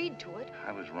 You agreed to it.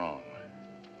 I was wrong.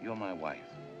 You're my wife.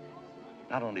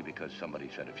 Not only because somebody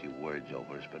said a few words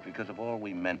over us, but because of all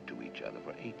we meant to each other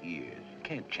for 8 years. You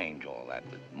can't change all that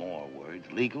with more words,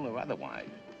 legal or otherwise.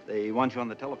 They want you on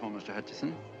the telephone, Mr.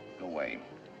 Hutchison. Go away.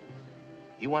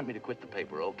 You want me to quit the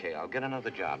paper? Okay, I'll get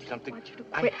another job. Something... I want you to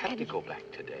quit. I have to go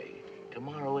back today.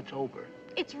 Tomorrow it's over.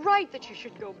 It's right that you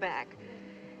should go back.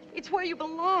 It's where you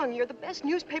belong. You're the best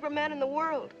newspaper man in the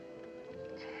world.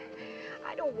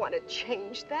 I don't want to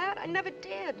change that. I never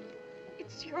did.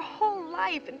 It's your whole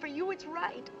life, and for you, it's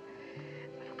right.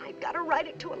 But I've got to write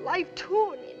it to a life,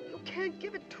 too, and you can't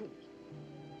give it to me.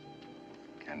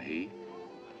 Can he?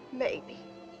 Maybe.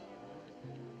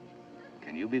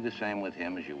 Can you be the same with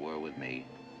him as you were with me?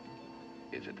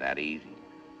 Is it that easy?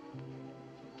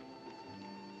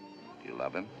 Do you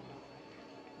love him?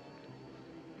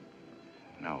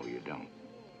 No, you don't.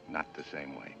 Not the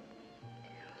same way.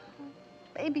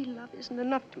 Maybe love isn't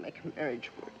enough to make a marriage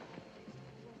work.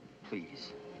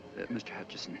 Please, Mr.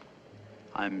 Hutchison,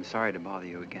 I'm sorry to bother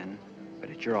you again, but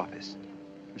it's your office.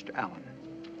 Mr. Allen,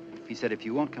 he said if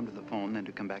you won't come to the phone, then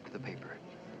to come back to the paper.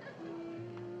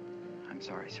 I'm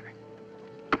sorry, sir.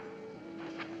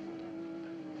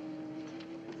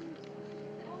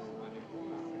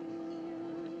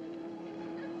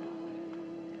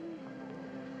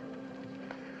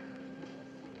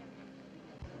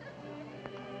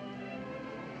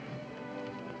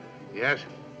 Yes?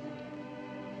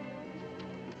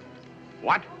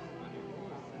 What?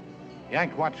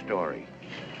 Yank what story?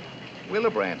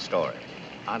 Willebrand story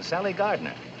on Sally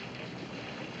Gardner.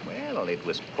 Well, it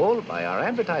was pulled by our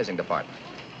advertising department.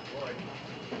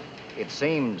 It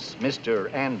seems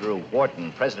Mr. Andrew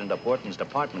Wharton, president of Wharton's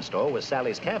department store, was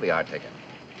Sally's caviar ticket.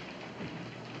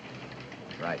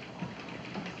 Right.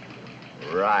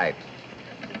 Right.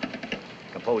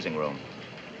 Composing room.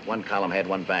 One column head,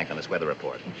 one bank on this weather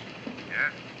report.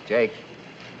 Yeah? Jake,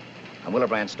 on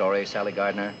Willebrand's story, Sally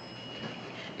Gardner.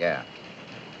 Yeah.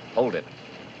 Hold it,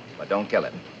 but don't kill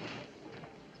it.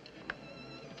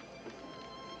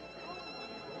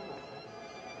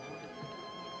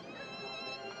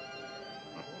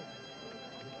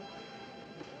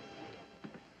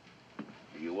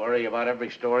 Do you worry about every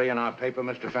story in our paper,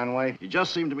 Mr. Fenway? It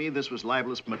just seemed to me this was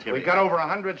libelous material. We've got over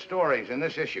 100 stories in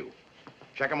this issue.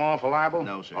 Check them all for libel?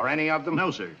 No, sir. Or any of them?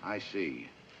 No, sir. I see.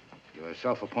 You're a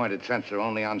self-appointed censor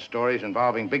only on stories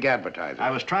involving big advertisers. I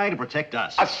was trying to protect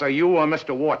us. Us, or you, or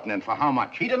Mr. Wharton, and for how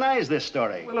much? He denies this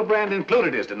story. Willebrand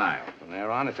included his denial. From there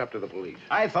on, it's up to the police.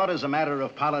 I thought as a matter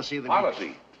of policy that...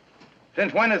 Policy?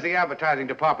 Since when has the advertising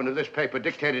department of this paper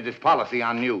dictated its policy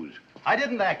on news? I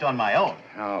didn't act on my own.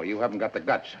 No, you haven't got the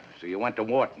guts, so you went to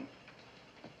Wharton.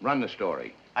 Run the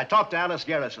story. I talked to Alice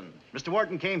Garrison. Mr.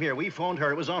 Wharton came here. We phoned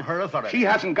her. It was on her authority. She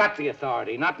hasn't got the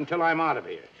authority, not until I'm out of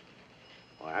here.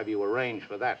 Or have you arranged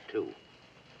for that, too?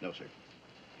 No, sir.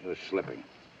 You're slipping.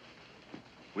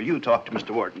 Will you talk to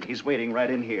Mr. Wharton? He's waiting right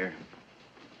in here.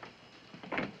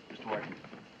 Mr. Wharton,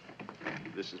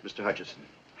 this is Mr. Hutchison.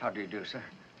 How do you do, sir?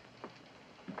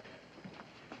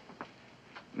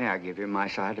 May I give you my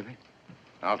side of it?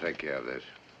 I'll take care of this.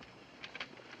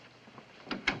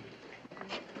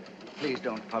 Please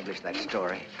don't publish that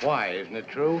story. Why? Isn't it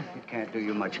true? It can't do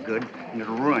you much good, and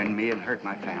it'll ruin me and hurt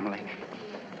my family.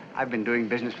 I've been doing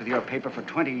business with your paper for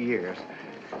 20 years.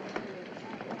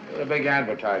 You're a big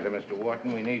advertiser, Mr.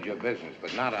 Wharton. We need your business,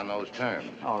 but not on those terms.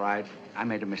 All right. I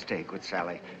made a mistake with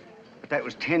Sally. But that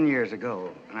was 10 years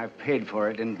ago, and I've paid for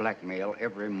it in blackmail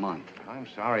every month. I'm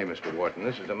sorry, Mr. Wharton.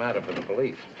 This is a matter for the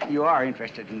police. You are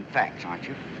interested in facts, aren't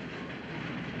you?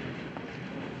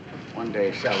 One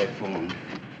day, Sally phoned.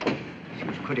 She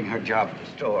was quitting her job at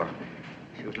the store.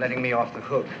 She was letting me off the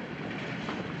hook.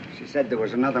 She said there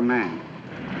was another man.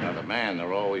 Another man?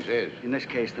 There always is. In this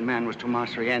case, the man was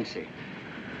Tomas Rienzi.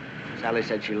 Sally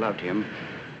said she loved him,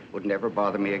 would never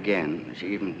bother me again. She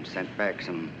even sent back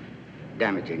some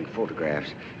damaging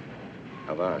photographs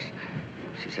of us.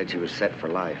 She said she was set for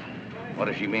life. What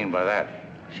does she mean by that?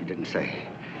 She didn't say.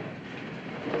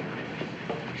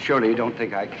 Surely you don't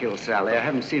think I killed Sally. I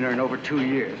haven't seen her in over 2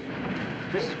 years.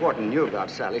 Mrs. Wharton knew about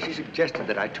Sally. She suggested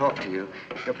that I talk to you.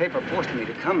 Your paper forced me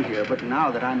to come here, but now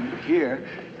that I'm here,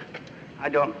 I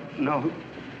don't know.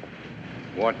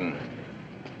 Wharton,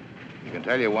 you can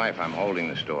tell your wife I'm holding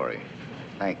the story.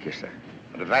 Thank you, sir.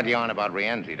 But if that yarn about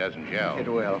Rienzi doesn't gel... It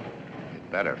will.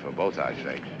 It's better for both our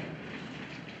sakes.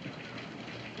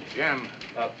 Jim.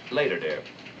 Later, dear.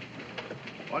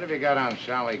 What have you got on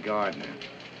Sally Gardner?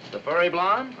 The furry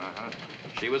blonde? Uh-huh.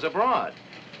 She was abroad.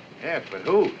 Yes, but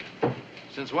who?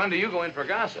 Since when do you go in for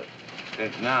gossip?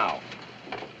 Since now.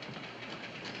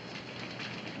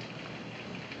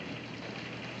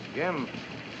 Jim,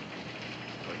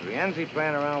 was Rienzi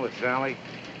playing around with Sally?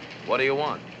 What do you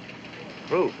want?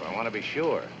 Proof. I want to be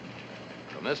sure.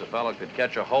 From this, a fellow could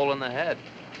catch a hole in the head.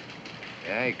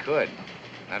 Yeah, he could.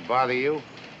 That bother you?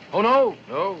 Oh, no.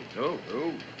 No.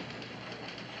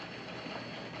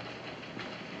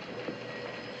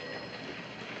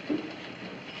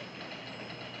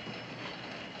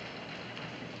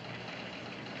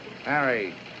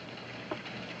 Harry,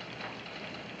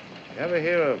 you ever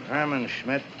hear of Herman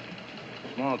Schmidt?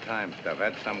 Small-time stuff.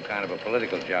 Had some kind of a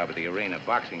political job at the arena.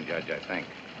 Boxing judge, I think.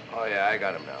 Oh, yeah, I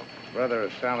got him now. Brother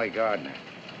of Sally Gardner.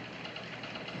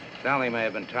 Sally may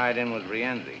have been tied in with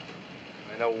Rienzi.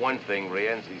 I know one thing.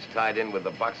 Rienzi's tied in with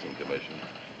the boxing commission.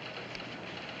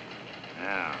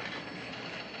 Now,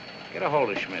 get a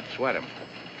hold of Schmidt. Sweat him.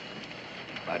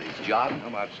 About his job? How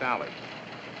about Sally?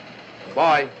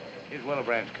 Boy. Here's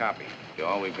Willebrand's copy.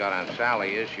 All we've got on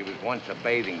Sally is she was once a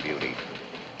bathing beauty.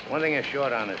 One thing is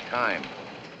short on is time.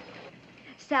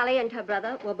 Sally and her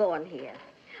brother were born here.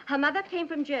 Her mother came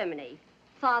from Germany.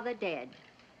 Father dead.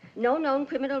 No known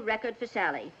criminal record for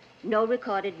Sally. No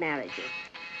recorded marriages.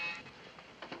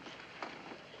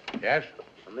 Yes?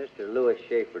 Mr. Louis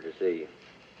Schaefer to see you.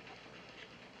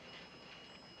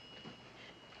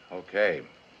 Okay.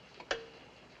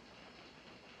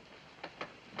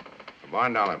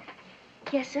 Barn dollar.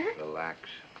 Yes, sir? Relax.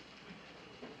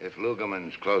 If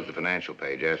Lugerman's closed the financial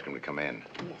page, ask him to come in.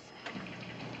 Yes, sir.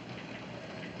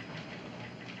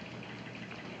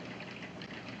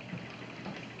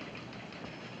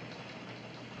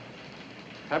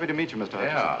 Happy to meet you, Mr. Hutchinson.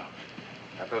 Yeah.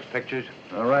 Got those pictures?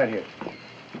 All right, here.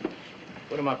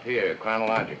 Put them up here,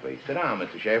 chronologically. Sit down,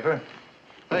 Mr. Schaefer.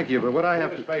 Thank you, but what I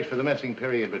have Give to... a space for the missing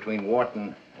period between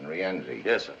Wharton and Rienzi.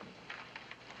 Yes, sir.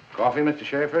 Coffee, Mr.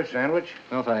 Schaefer? Sandwich?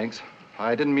 No, thanks.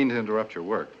 I didn't mean to interrupt your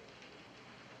work.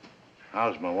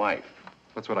 How's my wife?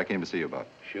 That's what I came to see you about.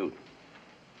 Shoot.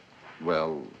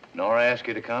 Well... Nora asked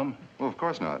you to come? Well, of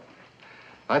course not.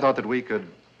 I thought that we could...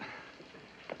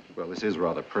 Well, this is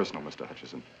rather personal, Mr.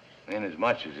 Hutchison.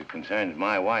 Inasmuch as it concerns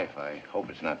my wife, I hope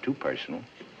it's not too personal.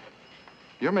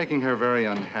 You're making her very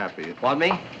unhappy. Want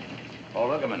me? Oh,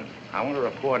 look a minute. I want to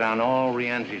report on all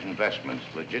Rienzi's investments,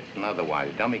 legit and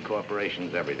otherwise. Dummy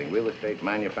corporations, everything. Real estate,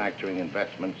 manufacturing,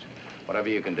 investments, whatever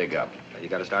you can dig up. You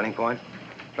got a starting point?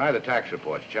 Try the tax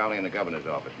reports. Charlie in the governor's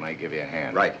office may give you a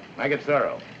hand. Right. Make it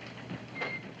thorough.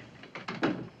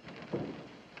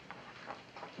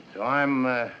 So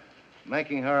I'm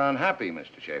making her unhappy,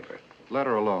 Mr. Schaefer. Let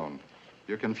her alone.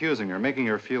 You're confusing her, making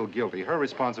her feel guilty. Her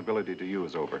responsibility to you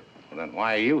is over. Well, then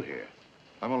why are you here?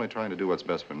 I'm only trying to do what's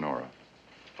best for Nora.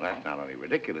 Well, that's not only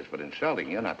ridiculous, but insulting.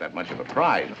 You're not that much of a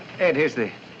prize. Ed, here's the...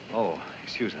 Oh,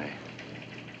 excuse me.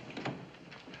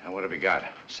 Now, what have you got?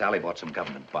 Sally bought some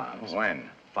government bonds. When?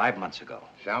 5 months ago.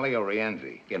 Sally or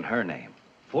Rienzi? In her name.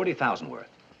 40,000 worth.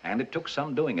 And it took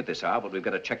some doing at this hour, but we've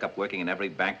got a checkup working in every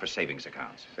bank for savings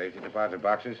accounts. Safety deposit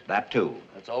boxes? That, too.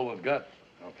 That's all we've got.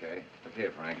 Okay. Look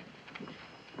here, Frank.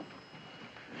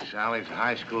 Sally's a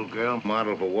high school girl,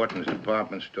 model for Wharton's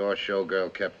department store,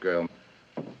 showgirl, kept girl.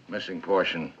 Missing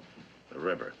portion, the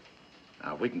river.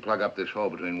 Now, if we can plug up this hole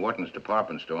between Wharton's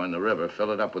department store and the river,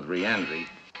 fill it up with Rienzi.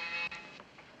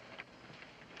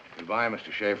 Goodbye,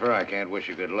 Mr. Schaefer. I can't wish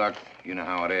you good luck. You know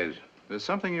how it is. There's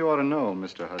something you ought to know,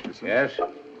 Mr. Hutchison. Yes?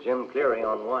 Jim Cleary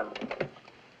on one.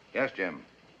 Yes, Jim.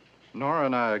 Nora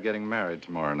and I are getting married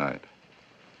tomorrow night.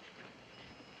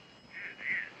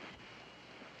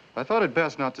 I thought it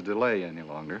best not to delay any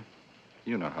longer.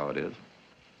 You know how it is.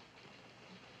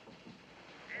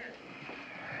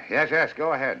 Yes,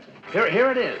 go ahead.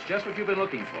 Here it is, just what you've been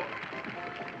looking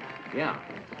for. Yeah.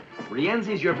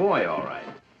 Rienzi's your boy, all right.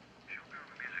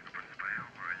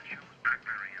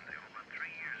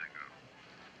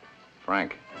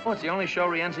 Frank. Oh, it's the only show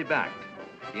Rienzi backed.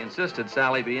 He insisted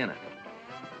Sally be in it.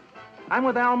 I'm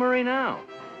with Al Murray now.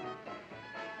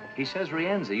 He says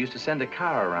Rienzi used to send a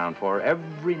car around for her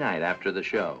every night after the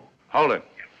show. Hold it.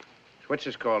 Switch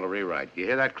this call to rewrite. You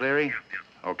hear that, Cleary?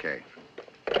 Okay.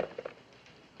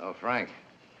 Oh, Frank.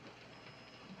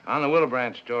 On the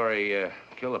Willebrand story,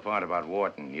 kill the part about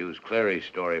Wharton. Use Cleary's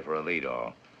story for a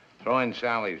lead-all. Throw in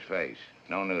Sally's face.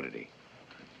 No nudity.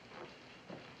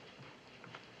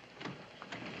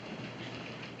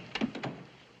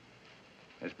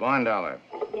 Miss Bondollar.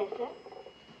 Yes, sir?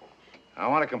 I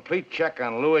want a complete check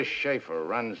on Louis Schaefer,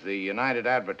 runs the United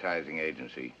Advertising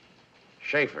Agency.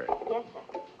 Schaefer. Yes, sir.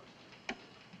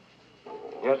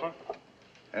 Yes, sir?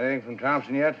 Anything from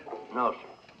Thompson yet? No, sir.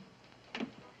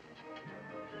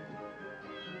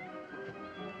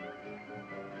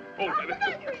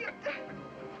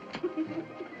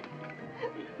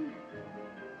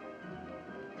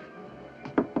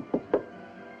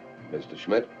 Mr.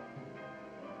 Schmidt?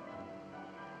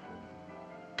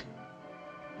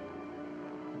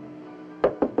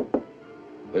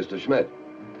 Mr. Schmidt?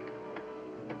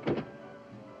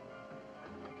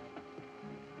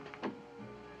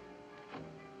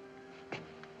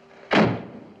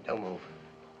 Don't move.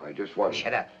 I just want...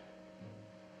 Shut up.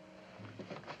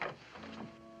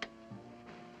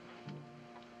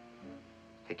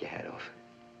 Take your hat off.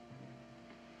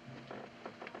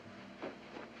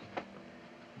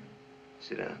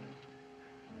 Sit down.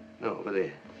 No, over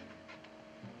there.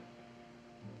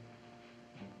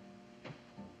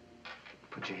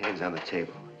 Put your hands on the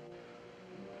table.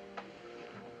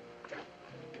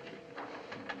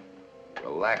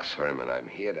 Relax, Herman. I'm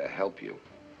here to help you.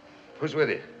 Who's with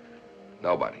you?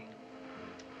 Nobody.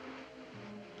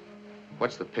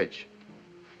 What's the pitch?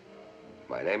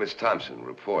 My name is Thompson,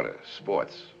 reporter,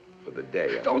 sports, for the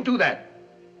day. Don't do that.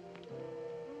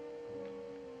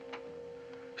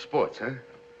 Sports, huh?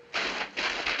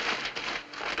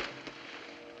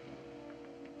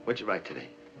 What'd you write today?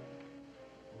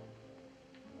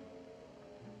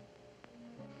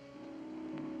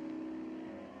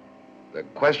 The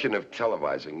question of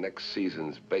televising next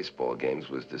season's baseball games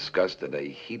was discussed at a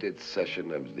heated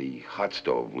session of the Hot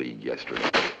Stove League yesterday.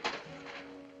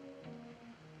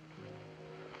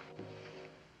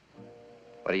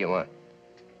 What do you want?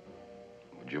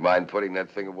 Would you mind putting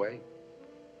that thing away?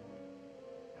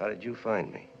 How did you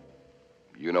find me?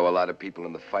 You know a lot of people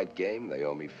in the fight game. They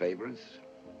owe me favors.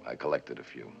 I collected a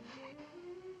few.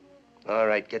 All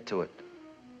right, get to it.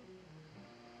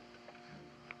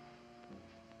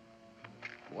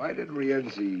 Why did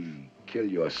Rienzi kill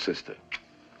your sister?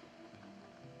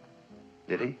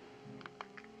 Did he?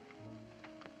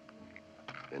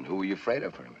 Then who were you afraid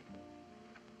of, Herman?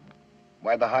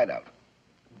 Why the hideout?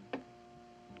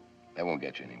 That won't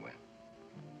get you anywhere.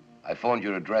 I phoned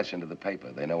your address into the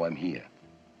paper. They know I'm here.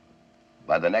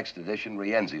 By the next edition,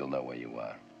 Rienzi will know where you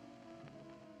are.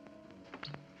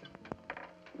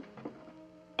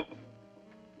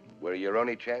 We're your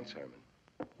only chance, Herman.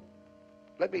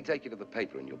 Let me take you to the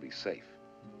paper and you'll be safe.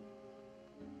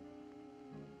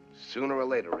 Sooner or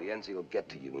later, Rienzi will get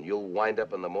to you and you'll wind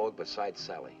up in the morgue beside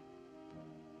Sally.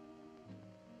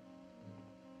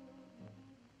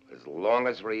 As long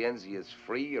as Rienzi is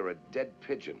free, you're a dead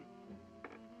pigeon.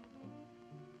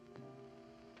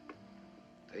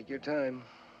 Take your time.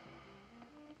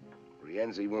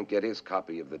 Rienzi won't get his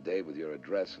copy of the day with your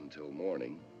address until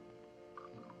morning.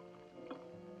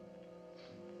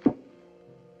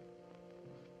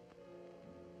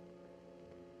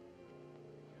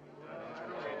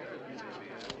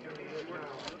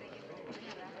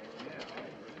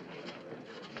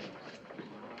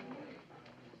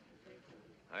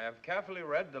 I have carefully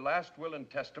read the last will and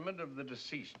testament of the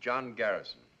deceased, John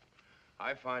Garrison.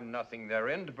 I find nothing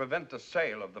therein to prevent the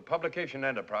sale of the publication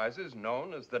enterprises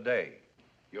known as The Day.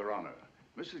 Your Honor,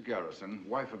 Mrs. Garrison,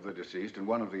 wife of the deceased and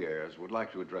one of the heirs, would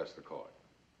like to address the court.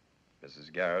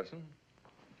 Mrs. Garrison?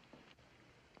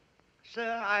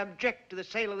 Sir, I object to the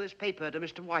sale of this paper to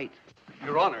Mr. White.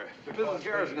 Your Honor, Mrs.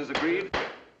 Garrison has agreed.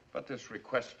 But this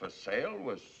request for sale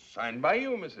was signed by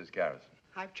you, Mrs. Garrison.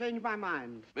 I've changed my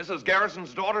mind. Mrs.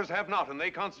 Garrison's daughters have not, and they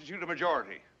constitute a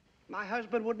majority. My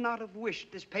husband would not have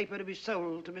wished this paper to be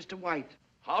sold to Mr. White.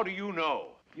 How do you know?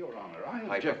 Your Honor,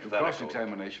 I object to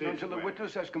cross-examination until the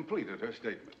witness has completed her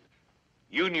statement.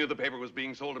 You knew the paper was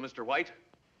being sold to Mr. White?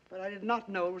 But I did not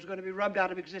know it was going to be rubbed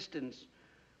out of existence,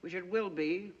 which it will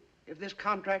be if this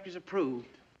contract is approved.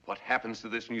 What happens to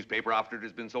this newspaper after it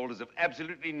has been sold is of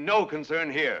absolutely no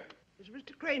concern here. Is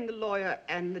Mr. Crane the lawyer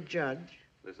and the judge?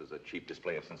 This is a cheap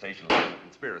display of sensationalism and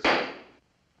conspiracy.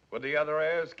 Would the other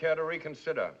heirs care to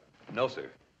reconsider? No, sir.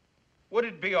 Would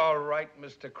it be all right,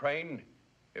 Mr. Crane,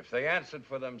 if they answered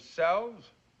for themselves?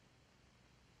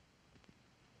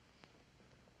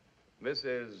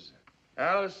 Mrs.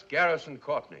 Alice Garrison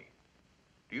Courtney,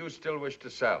 do you still wish to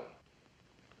sell?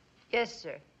 Yes,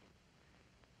 sir.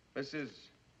 Mrs.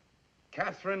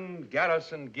 Catherine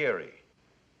Garrison Geary.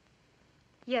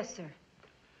 Yes, sir.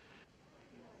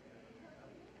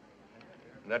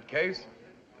 In that case,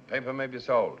 the paper may be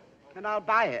sold. And I'll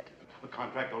buy it. The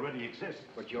contract already exists.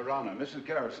 But, Your Honor, Mrs.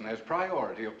 Garrison has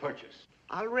priority of purchase.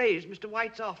 I'll raise Mr.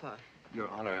 White's offer. Your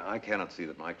Honor, I cannot see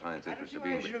that my client's interested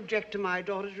in I should object to my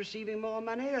daughters receiving more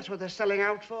money. That's what they're selling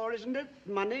out for, isn't it?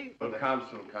 Money. Will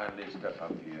counsel kindly step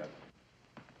up here?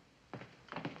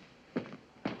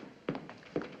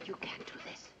 You can't do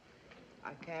this.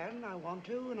 I can, I want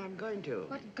to, and I'm going to.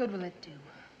 What good will it do?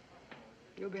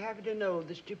 You'll be happy to know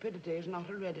that stupidity is not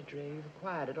hereditary. You've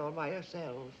acquired it all by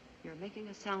yourselves. You're making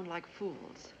us sound like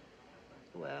fools.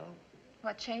 Well,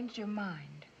 What changed your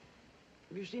mind?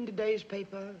 have you seen today's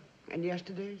paper and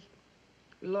yesterday's?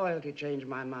 Loyalty changed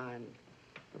my mind.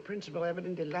 A principle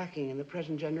evidently lacking in the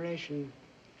present generation.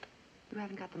 You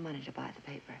haven't got the money to buy the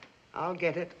paper. I'll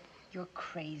get it. You're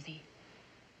crazy.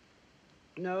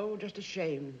 No, just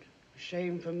ashamed.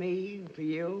 Ashamed for me, and for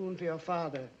you, and for your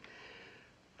father.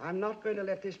 I'm not going to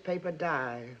let this paper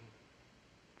die.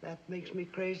 That makes me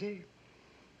crazy.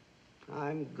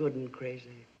 I'm good and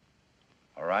crazy.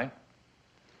 All right.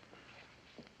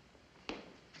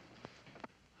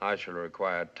 I shall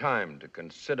require time to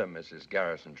consider Mrs.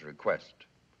 Garrison's request.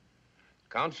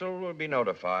 Counsel will be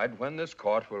notified when this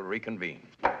court will reconvene.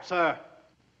 Sir.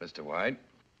 Mr. White?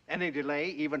 Any delay,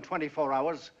 even 24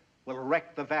 hours, will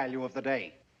wreck the value of the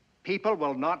day. People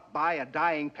will not buy a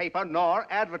dying paper nor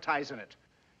advertise in it.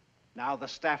 Now the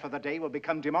staff of the day will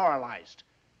become demoralized.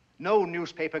 No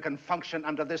newspaper can function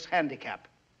under this handicap.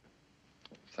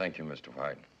 Thank you, Mr.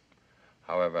 White.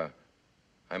 However,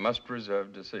 I must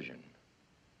reserve decision.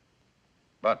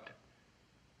 But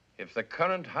if the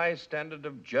current high standard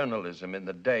of journalism in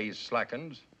the day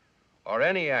slackens, or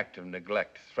any act of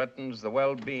neglect threatens the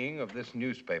well-being of this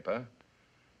newspaper,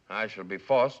 I shall be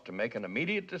forced to make an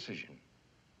immediate decision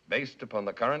based upon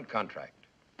the current contract.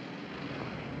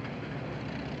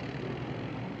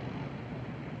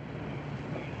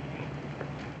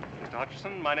 Mr.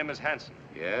 Hutchison, my name is Hanson.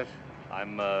 Yes?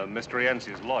 I'm Mr.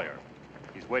 Rienzi's lawyer.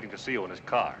 He's waiting to see you in his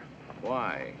car.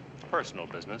 Why? Personal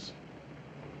business.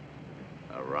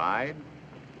 A ride?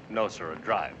 No, sir, a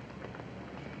drive.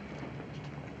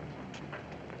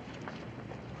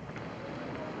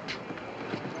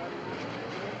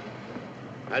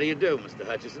 How do you do, Mr.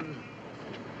 Hutchison?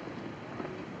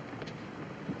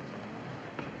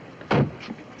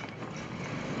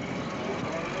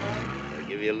 They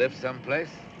give you a lift someplace?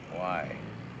 Why?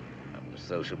 I'm a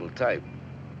sociable type.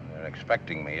 They're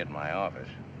expecting me at my office.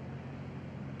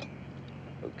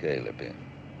 Okay, Lippy.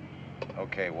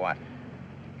 Okay, what?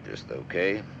 Just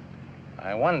okay.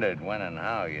 I wondered when and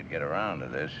how you'd get around to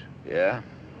this. Yeah?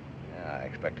 Yeah, I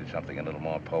expected something a little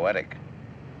more poetic.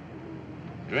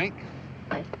 Drink?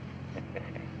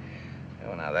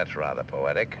 Oh, now that's rather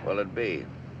poetic. What'll it be?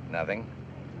 Nothing.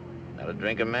 Not a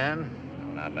drinking man?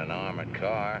 Not in an armored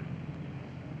car.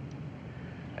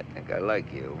 I think I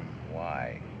like you.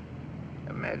 Why?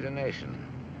 Imagination.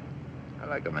 I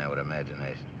like a man with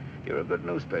imagination. You're a good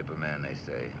newspaper man, they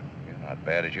say. You're not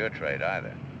bad at your trade,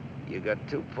 either. You got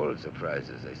 2 Pulitzer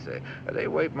Prizes, they say. Are they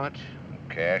worth much?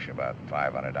 Cash, about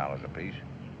 $500 apiece.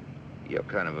 Your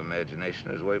kind of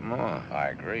imagination is worth more. I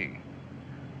agree.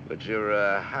 But you're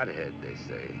a hothead, they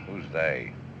say. Who's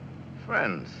they?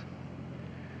 Friends.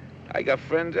 I got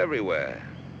friends everywhere.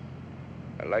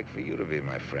 I'd like for you to be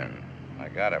my friend. I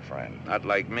got a friend. Not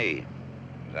like me.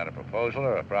 Is that a proposal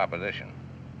or a proposition?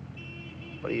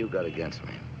 What do you got against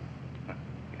me?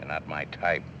 You're not my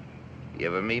type. You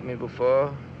ever meet me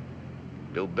before?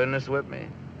 Do business with me?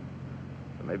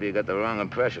 Or maybe you got the wrong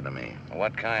impression of me.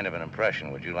 What kind of an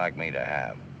impression would you like me to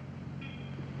have?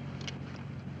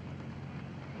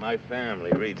 My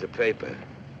family reads the paper.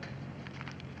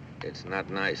 It's not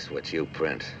nice what you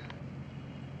print.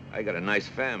 I got a nice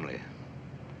family.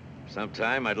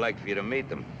 Sometime I'd like for you to meet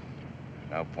them.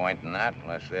 No point in that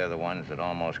unless they're the ones that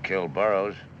almost killed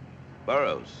Burroughs.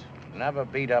 Burroughs? Never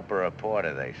beat up a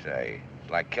reporter, they say. It's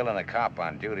like killing a cop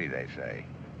on duty, they say.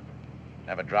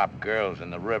 Never drop girls in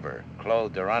the river,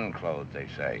 clothed or unclothed, they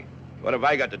say. What have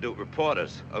I got to do with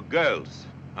reporters or girls?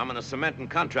 I'm in the cement and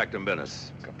contracting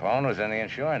business. Capone was in the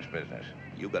insurance business.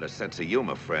 You got a sense of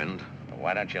humor, friend. Well,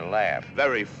 why don't you laugh?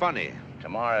 Very funny.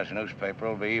 Tomorrow's newspaper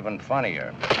will be even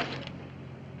funnier.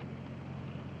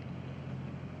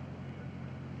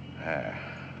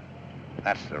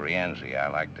 That's the Rienzi I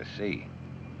like to see.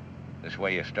 This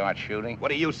way you start shooting?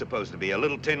 What are you supposed to be, a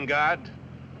little tin guard?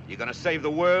 You gonna save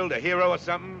the world, a hero or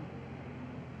something?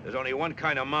 There's only one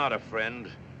kind of martyr,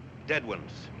 friend. Dead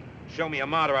ones. Show me a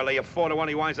martyr, I'll lay you 4 to 1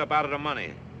 he winds up out of the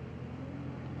money.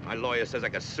 My lawyer says I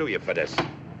could sue you for this.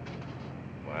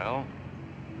 Well?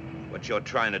 What you're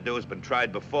trying to do has been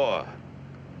tried before.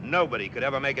 Nobody could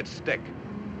ever make it stick.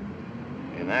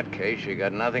 In that case, you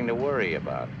got nothing to worry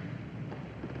about.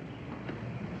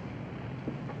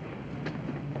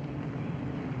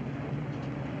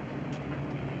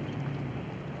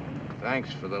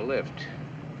 Thanks for the lift.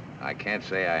 I can't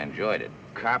say I enjoyed it.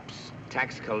 Cops,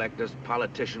 tax collectors,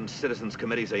 politicians, citizens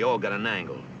committees, they all got an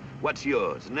angle. What's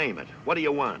yours? Name it. What do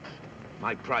you want?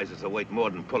 My prizes are worth more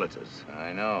than Pulitzers.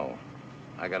 I know.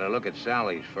 I got to look at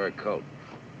Sally's fur coat.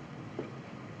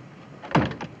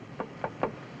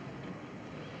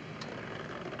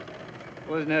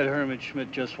 Wasn't that Herman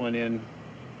Schmidt just went in?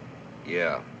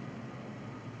 Yeah.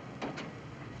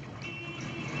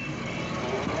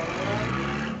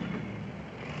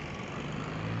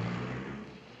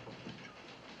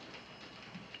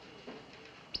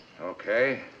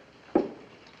 Okay.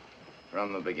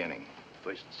 From the beginning.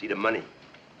 First, see the money.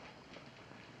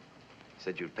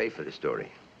 Said you'd pay for the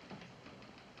story.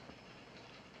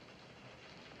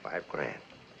 $5 grand.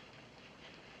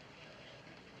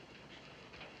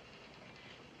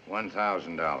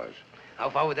 $1,000. How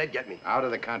far would that get me? Out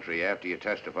of the country after you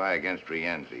testify against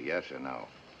Rienzi, yes or no?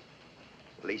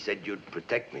 Well, he said you'd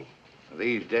protect me.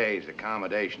 These days,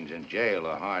 accommodations in jail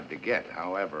are hard to get.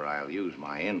 However, I'll use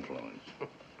my influence.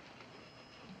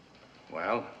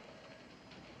 Well?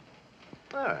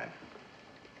 All right.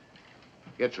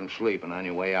 Get some sleep, and on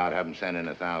your way out, have him send in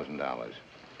 $1,000.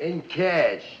 In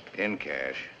cash? In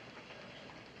cash.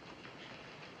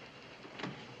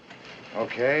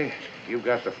 Okay, you've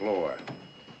got the floor.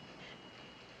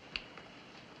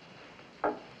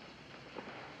 Where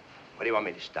do you want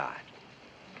me to start?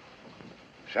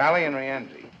 Sally and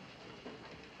Rienzi.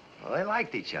 Well, they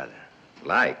liked each other.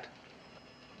 Liked?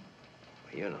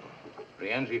 Well, you know.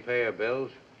 Rienzi pay her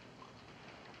bills?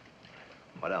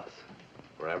 What else?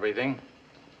 For everything?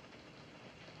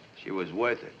 She was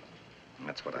worth it.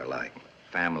 That's what I like.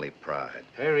 Family pride.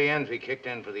 Hey, Rienzi kicked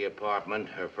in for the apartment,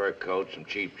 her fur coat, some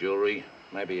cheap jewelry,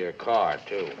 maybe her car,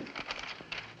 too.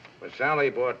 But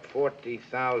Sally bought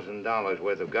 $40,000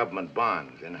 worth of government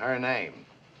bonds in her name.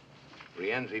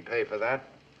 Rienzi pay for that?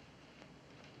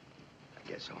 I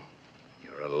guess so.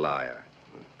 You're a liar.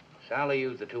 Sally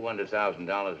used the $200,000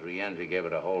 Rienzi gave her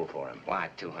to hold for him. Why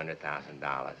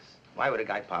 $200,000? Why would a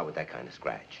guy part with that kind of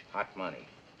scratch? Hot money.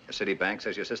 The city bank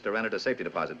says your sister rented a safety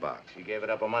deposit box. She gave it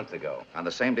up a month ago. On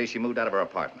the same day she moved out of her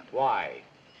apartment. Why?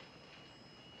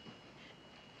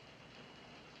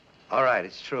 All right,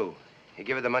 it's true. He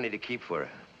gave her the money to keep for her.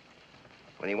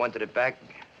 When he wanted it back,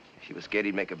 she was scared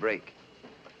he'd make a break.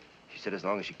 She said as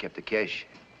long as she kept the cash,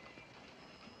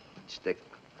 it'd stick.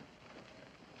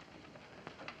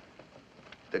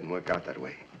 Didn't work out that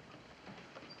way.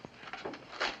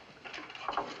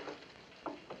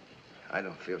 I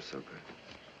don't feel so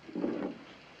good.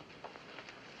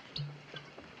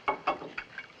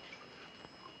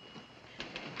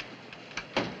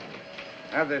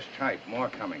 Have this type. More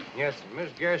coming. Yes, sir.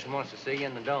 Miss Garrison wants to see you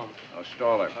in the dome. Oh,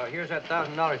 stall her. Here's that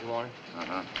 $1,000 you wanted.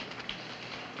 Uh-huh.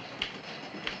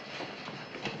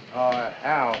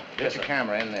 Al, get your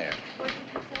camera in there.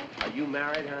 Are you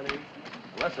married, honey?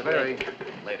 Less of Very.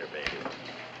 Later, baby.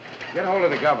 Get hold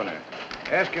of the governor.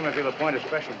 Ask him if he'll appoint a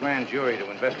special grand jury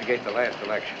to investigate the last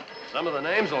election. Some of the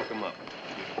names will come up.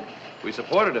 We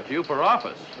supported a few for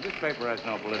office. Well, this paper has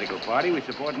no political party. We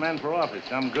support men for office,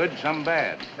 some good, some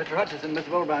bad. Mr. Hutchison, Mr.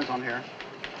 Willebrand's on here.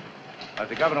 If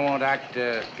the governor won't act,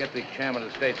 get the chairman of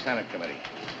the State Senate Committee.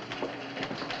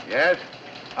 Yes?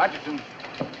 Hutchison.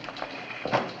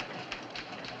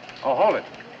 Oh, hold it.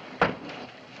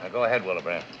 Now, go ahead,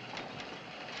 Willebrand.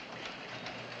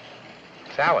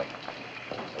 Sally.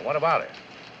 Well, what about her?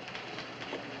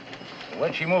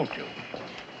 Where'd she move to?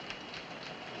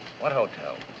 What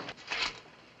hotel?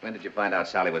 When did you find out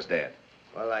Sally was dead?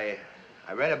 Well, I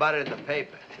read about it in the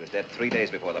paper. She was dead 3 days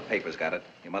before the papers got it.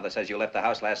 Your mother says you left the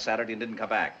house last Saturday and didn't come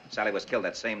back. Sally was killed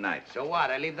that same night. So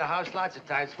what? I leave the house lots of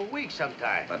times, for weeks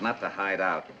sometimes. But not to hide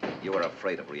out. You were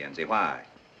afraid of Rienzi. Why?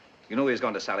 You knew he was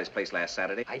going to Sally's place last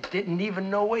Saturday. I didn't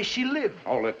even know where she lived.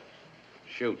 Hold it.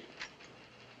 Shoot.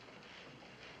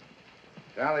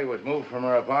 Sally was moved from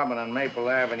her apartment on Maple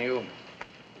Avenue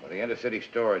by the Intercity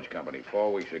Storage Company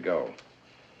 4 weeks ago.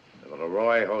 The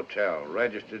Leroy Hotel,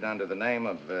 registered under the name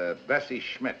of Bessie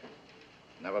Schmidt.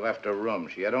 Never left her room.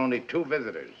 She had only 2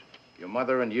 visitors, your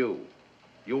mother and you.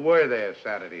 You were there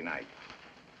Saturday night.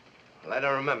 Well, I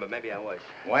don't remember. Maybe I was.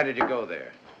 Why did you go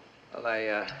there?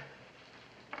 Well,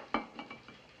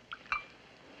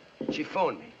 she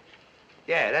phoned me.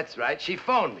 Yeah, that's right. She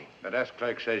phoned me. The desk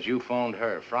clerk says you phoned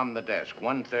her from the desk,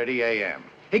 1:30 a.m.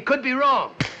 He could be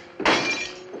wrong.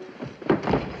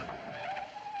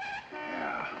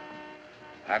 Yeah,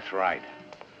 that's right.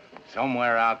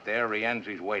 Somewhere out there,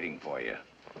 Rienzi's waiting for you.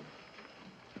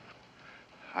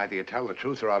 Either you tell the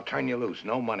truth or I'll turn you loose.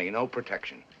 No money, no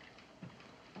protection.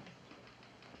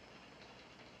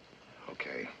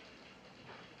 Okay.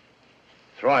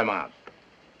 Throw him out.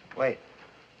 Wait.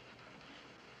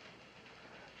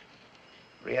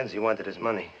 Rienzi wanted his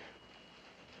money.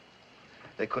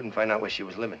 They couldn't find out where she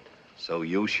was living. So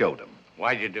you showed him.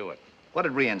 Why'd you do it? What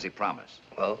did Rienzi promise?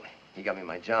 Well, he got me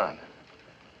my job.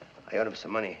 I owed him some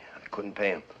money. I couldn't pay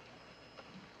him.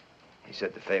 He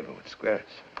said the favor would square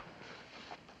us.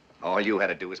 All you had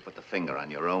to do was put the finger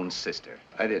on your own sister.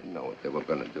 I didn't know what they were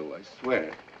going to do, I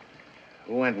swear.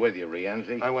 Who went with you,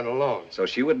 Rienzi? I went alone. So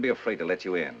she wouldn't be afraid to let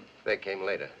you in. They came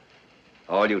later.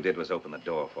 All you did was open the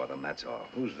door for them, that's all.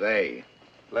 Who's they?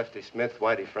 Lefty Smith,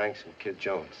 Whitey Franks, and Kid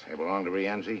Jones. They belong to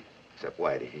Rienzi? Except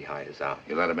Whitey. He hired us out.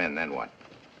 You let him in, then what?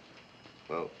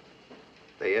 Well,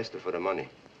 they asked her for the money.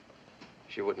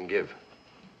 She wouldn't give.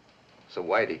 So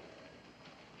Whitey,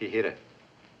 he hit her.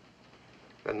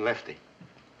 Then Lefty.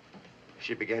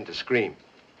 She began to scream.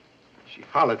 She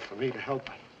hollered for me to help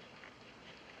her.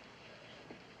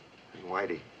 And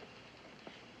Whitey,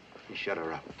 he shut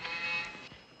her up.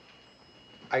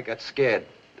 I got scared.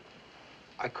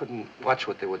 I couldn't watch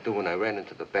what they were doing. I ran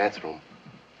into the bathroom.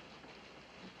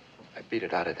 I beat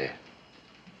it out of there.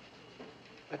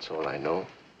 That's all I know,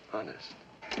 honest.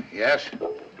 Yes?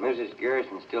 Mrs.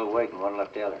 Garrison's still waiting. One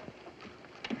left the other.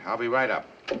 I'll be right up.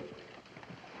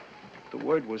 The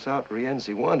word was out.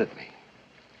 Rienzi wanted me.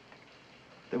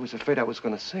 They was afraid I was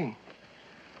going to sing.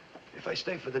 If I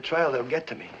stay for the trial, they'll get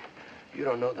to me. You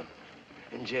don't know them.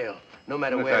 In jail. No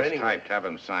matter If where, that's anyway. typed, have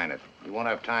him sign it. We won't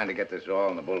have time to get this all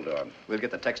in the Bulldog. We'll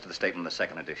get the text of the statement in the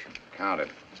second edition. Count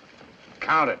it.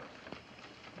 Count it.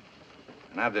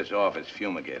 And have this office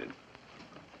fumigated.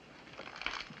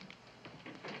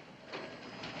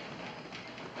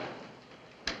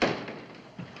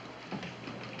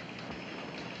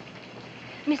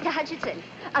 Mr. Hutchinson,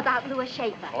 about Louis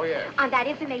Schaefer. Oh, yes. On that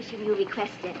information you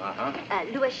requested.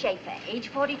 Louis Schaefer, age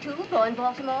 42, born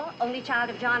Baltimore, only child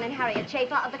of John and Harriet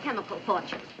Schaefer of the chemical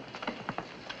fortune.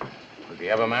 Was he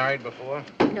ever married before?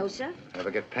 No, sir. Ever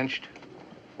get pinched?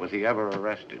 Was he ever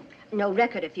arrested? No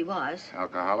record if he was.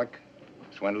 Alcoholic?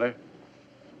 Swindler?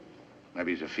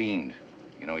 Maybe he's a fiend.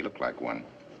 You know, he looked like one.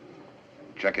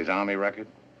 Check his army record.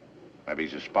 Maybe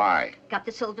he's a spy. Got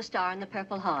the Silver Star and the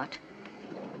Purple Heart.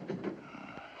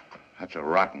 That's a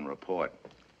rotten report.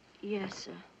 Yes,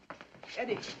 sir.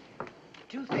 Eddie,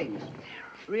 2 things.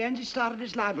 Rienzi started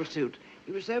his libel suit.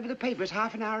 He was over the papers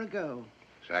half an hour ago.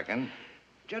 Second,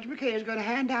 Judge McKay is going to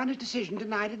hand down his decision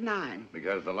tonight at 9.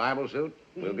 because the libel suit,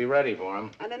 we'll be ready for him.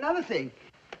 And another thing,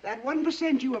 that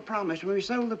 1% you were promised when we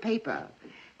sold the paper,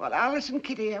 well, Alice and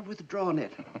Kitty have withdrawn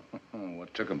it.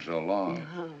 What took him so long?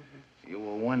 You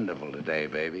were wonderful today,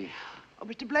 baby. Oh,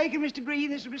 Mr. Blake and Mr.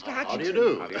 Green, this is Mr. Hutchinson. How do you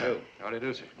do? How do you do? How do you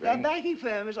do, sir? That banking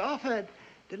firm has offered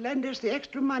to lend us the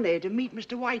extra money to meet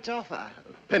Mr. White's offer.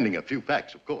 Pending a few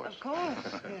facts, of course. Of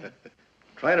course. Yeah.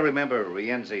 Try to remember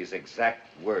Rienzi's exact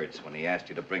words when he asked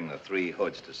you to bring the 3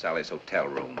 hoods to Sally's hotel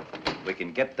room. We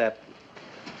can get that.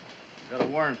 Got a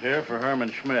warrant here for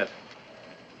Herman Schmidt.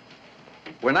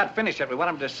 We're not finished yet. We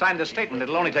want him to sign the statement.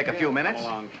 It'll only take a few minutes.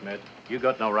 Come along, Schmidt. You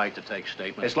got no right to take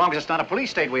statements. As long as it's not a police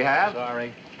state we have.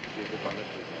 Sorry.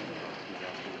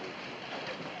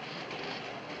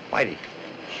 Whitey.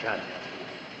 Shut up.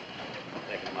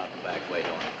 Take him out the back way,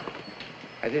 don't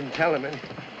I didn't tell him anything.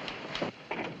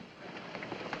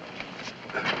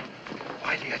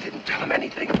 Whitey, I didn't tell him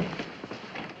anything.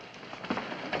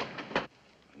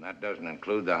 And that doesn't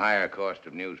include the higher cost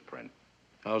of newsprint.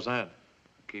 How's that?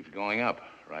 It keeps going up.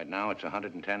 Right now, it's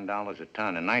 $110 a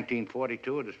ton. In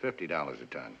 1942, it was $50 a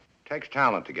ton. takes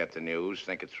talent to get the news,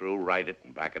 think it through, write it,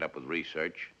 and back it up with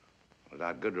research.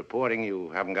 Without good reporting, you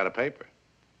haven't got a paper.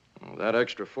 Well, that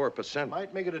extra 4%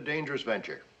 might make it a dangerous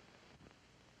venture.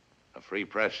 A free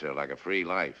press, sir, like a free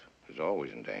life, is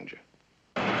always in danger.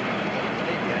 That's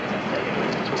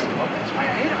why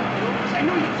I hate him. Because I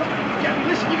know you're somebody who can't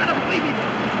listen. You gotta believe me.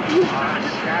 You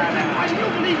why you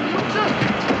don't believe me? Look, sir.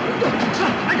 Sir,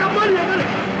 I got money. I got it.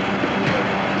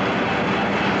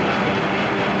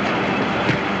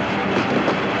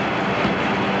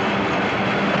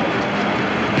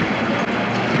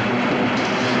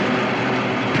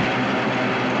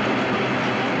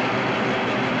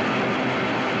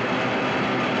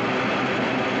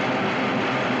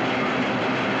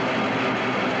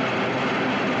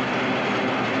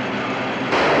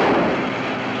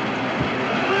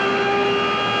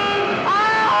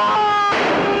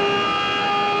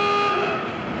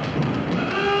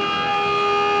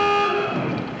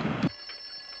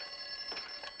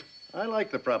 I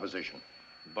like the proposition.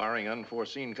 Barring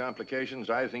unforeseen complications,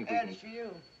 I think we can... That's for you.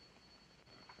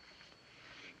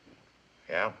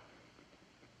 Yeah?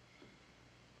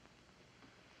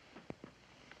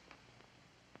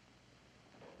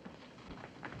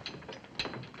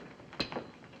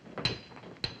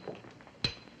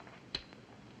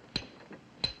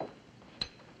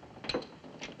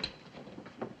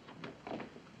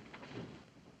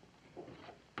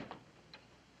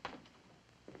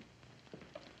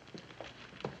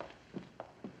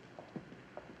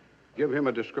 Give him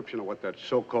a description of what that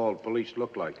so-called police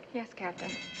look like. Yes, Captain.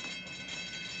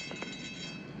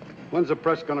 When's the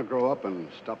press gonna grow up and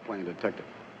stop playing detective?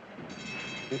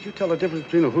 Can't you tell the difference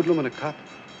between a hoodlum and a cop?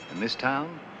 In this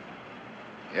town?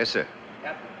 Yes, sir.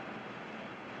 Captain.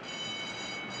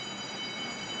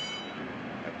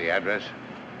 At the address?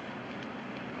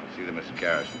 I'll see that Mrs.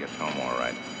 Garrison gets home all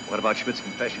right. What about Schmidt's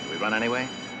confession? Do we run anyway?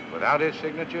 Without his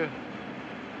signature,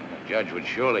 the judge would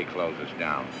surely close us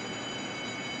down.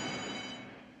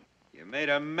 You made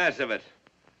a mess of it.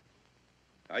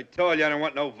 I told you I don't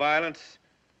want no violence.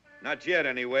 Not yet,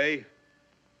 anyway.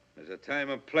 There's a time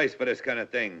and place for this kind of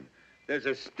thing. There's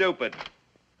a stupid.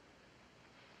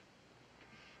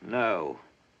 No.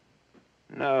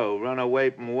 No, run away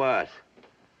from what?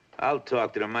 I'll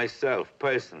talk to them myself,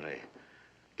 personally.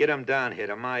 Get them down here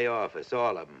to my office,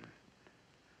 all of them.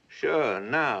 Sure,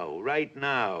 now, right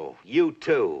now. You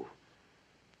too.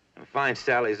 And find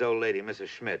Sally's old lady, Mrs.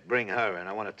 Schmidt. Bring her in.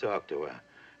 I want to talk to her.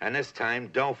 And this time,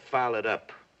 don't foul it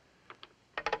up.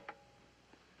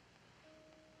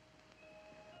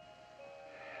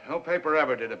 No paper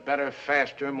ever did a better,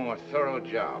 faster, more thorough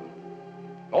job.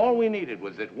 All we needed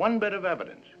was that one bit of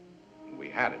evidence. And we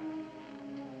had it.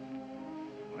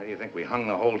 Why do you think we hung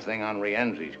the whole thing on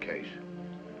Rienzi's case?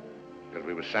 Because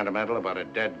we were sentimental about a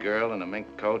dead girl in a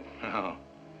mink coat? No.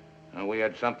 No, we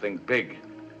had something big.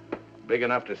 Big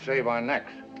enough to save our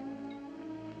necks.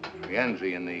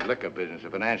 Rienzi in the liquor business, the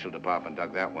financial department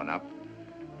dug that one up.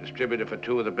 Distributor for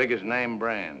two of the biggest name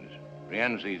brands.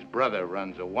 Rienzi's brother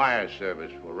runs a wire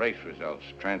service for race results,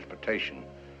 transportation,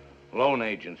 loan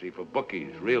agency for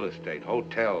bookies, real estate,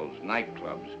 hotels,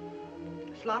 nightclubs.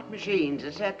 Slot machines,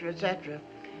 etc., etc.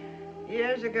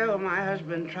 Years ago, my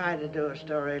husband tried to do a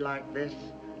story like this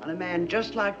on a man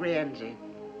just like Rienzi.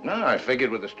 No, I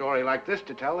figured with a story like this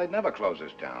to tell, they'd never close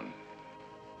us down.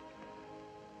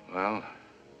 Well,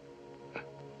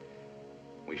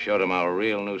 we showed them how a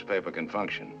real newspaper can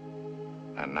function.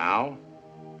 And now,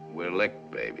 we're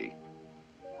licked, baby.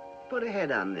 Put a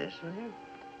head on this, will you?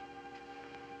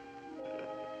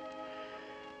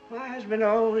 My husband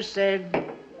always said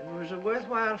it was a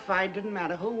worthwhile fight, didn't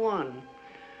matter who won.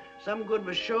 Some good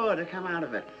was sure to come out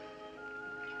of it.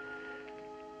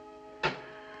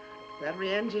 That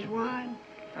Rienzi's wine?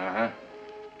 Uh-huh.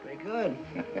 Pretty good.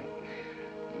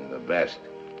 The best.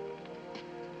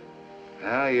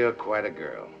 Well, you're quite a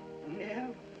girl. Yeah?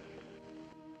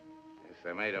 Guess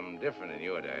they made them different in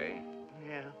your day.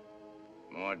 Yeah.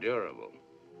 More durable.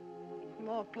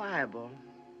 More pliable.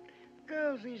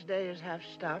 Girls these days have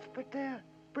stuff, but they're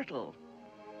brittle.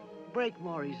 Break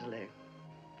more easily.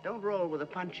 Don't roll with the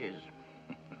punches.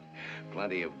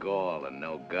 Plenty of gall and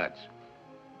no guts.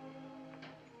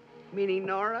 Meaning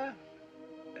Nora?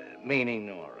 Meaning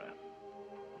Nora.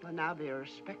 Well, now be a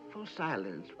respectful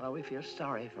silence while we feel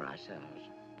sorry for ourselves.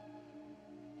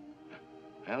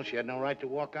 Well, she had no right to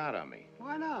walk out on me.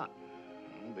 Why not?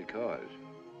 Because.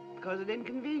 Because it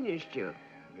inconvenienced you.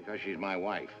 Because she's my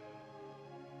wife.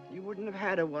 You wouldn't have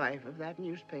had a wife if that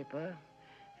newspaper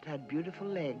had beautiful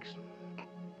legs.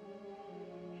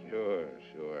 Sure,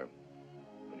 sure.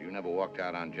 But you never walked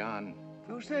out on John.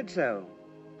 Who said so?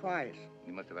 Twice.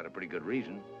 You must have had a pretty good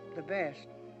reason. The best.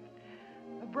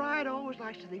 bride always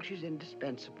likes to think she's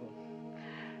indispensable.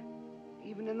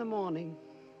 Even in the morning.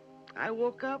 I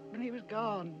woke up and he was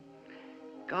gone.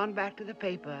 Gone back to the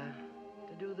paper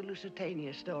to do the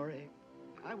Lusitania story.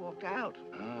 I walked out.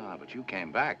 Ah, but you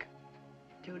came back.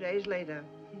 2 days later,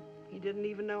 he didn't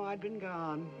even know I'd been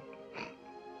gone.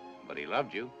 But he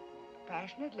loved you.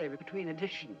 Passionately, between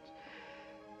editions.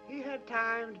 He had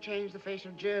time to change the face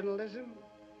of journalism,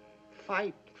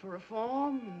 fight for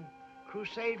reform, and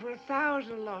crusade for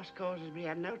 1,000 lost causes, but he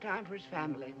had no time for his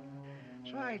family.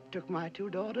 So I took my 2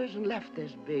 daughters and left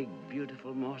this big,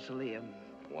 beautiful mausoleum.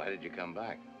 Why did you come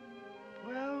back?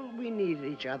 Well, we needed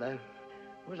each other.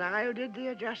 It was I who did the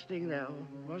adjusting, though.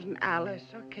 It wasn't Alice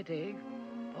or Kitty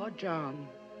or John.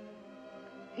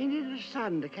 He needed a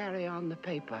son to carry on the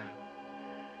paper.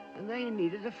 And they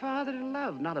needed a father to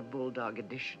love, not a bulldog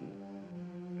addition.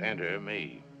 Enter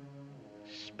me.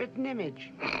 Spitting image.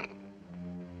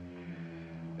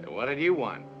 What did you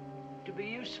want? To be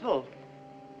useful.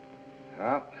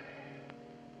 Well,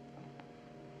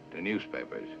 to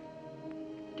newspapers.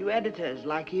 To editors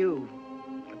like you.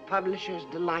 A publisher's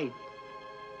delight.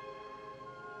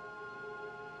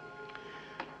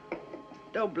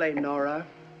 Don't blame Nora.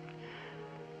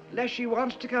 Unless she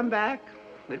wants to come back,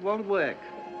 it won't work.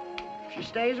 If she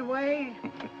stays away...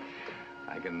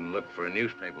 I can look for a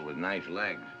newspaper with nice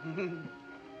legs.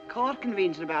 Court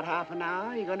convenes in about half an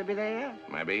hour. You going to be there?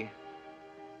 Maybe.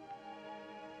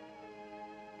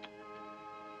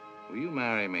 Will you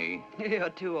marry me? You're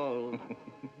too old.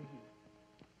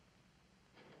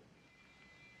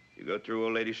 You go through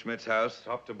old lady Schmidt's house?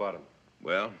 Top to bottom.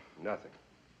 Well? Nothing.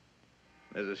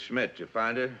 Mrs. Schmidt, you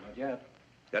find her? Not yet.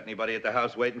 Got anybody at the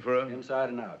house waiting for her? Inside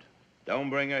and out. Don't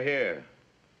bring her here.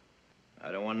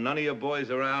 I don't want none of your boys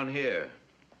around here.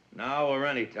 Now or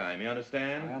any time, you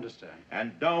understand? I understand.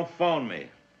 And don't phone me.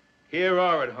 Here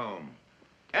or at home.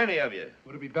 Any of you.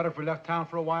 Would it be better if we left town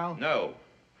for a while? No.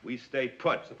 We stay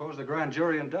put. Suppose the grand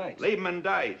jury indicts. Leave them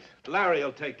indict. Larry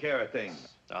will take care of things.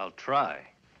 I'll try.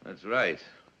 That's right.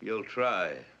 You'll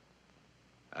try.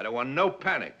 I don't want no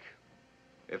panic.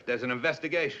 If there's an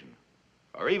investigation,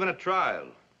 or even a trial,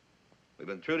 we've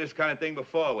been through this kind of thing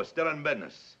before. We're still in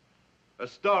business. A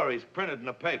story's printed in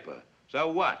the paper.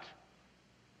 So what?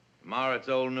 Tomorrow it's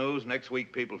old news. Next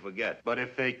week people forget. But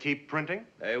if they keep printing?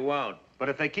 They won't. But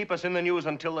if they keep us in the news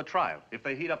until the trial, if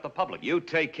they heat up the public? You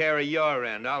take care of your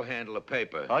end. I'll handle the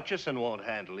paper. Hutchison won't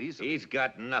handle easily. He's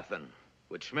got nothing.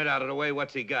 With Schmidt out of the way,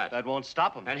 what's he got? That won't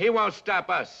stop him. And he won't stop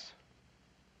us.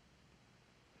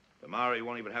 Tomorrow he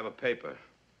won't even have a paper.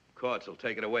 Courts will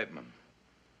take it away from him.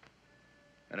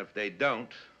 And if they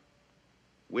don't,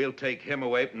 we'll take him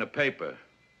away from the paper.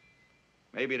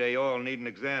 Maybe they all need an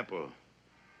example.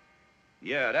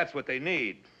 Yeah, that's what they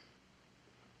need.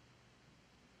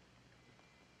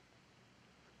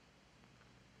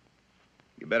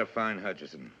 You better find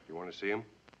Hutchison. You want to see him?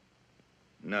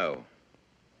 No.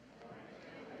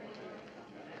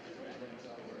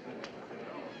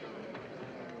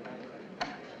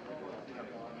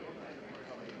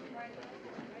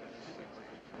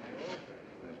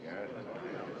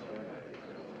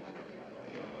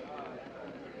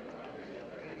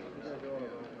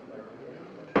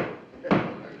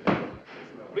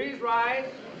 Please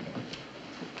rise.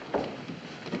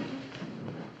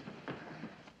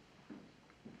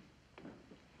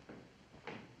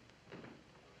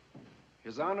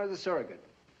 His Honor the Surrogate.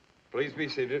 Please be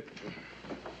seated.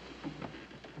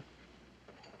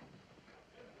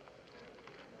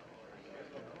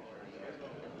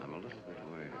 I'm a little bit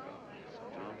worried about this.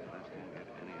 John, I can't get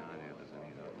any idea there's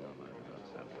any number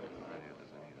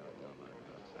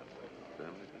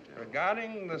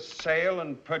Regarding the sale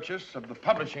and purchase of the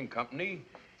publishing company,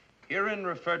 herein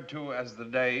referred to as the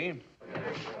Day,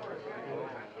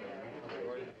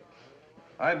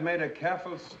 I've made a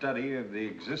careful study of the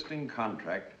existing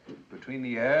contract between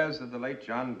the heirs of the late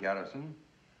John Garrison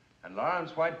and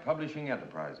Lawrence White Publishing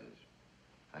Enterprises.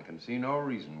 I can see no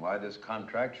reason why this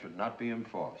contract should not be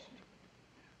enforced.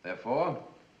 Therefore,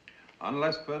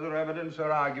 unless further evidence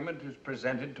or argument is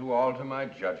presented to alter my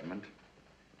judgment,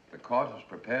 the court is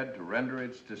prepared to render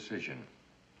its decision.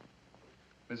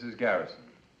 Mrs. Garrison,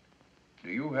 do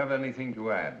you have anything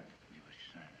to add?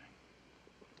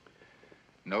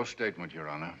 No statement, Your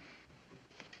Honor.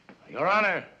 Your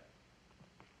Honor,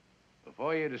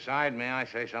 before you decide, may I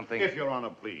say something? If Your Honor,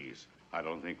 please. I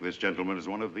don't think this gentleman is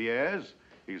one of the heirs.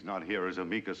 He's not here as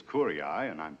amicus curiae,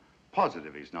 and I'm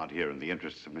positive he's not here in the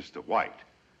interests of Mr. White.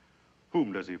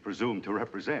 Whom does he presume to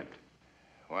represent?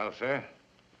 Well, sir,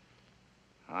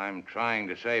 I'm trying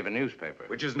to save a newspaper.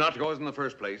 Which is not yours in the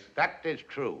first place. That is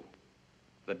true.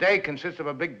 The Day consists of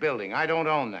a big building. I don't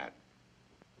own that.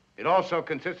 It also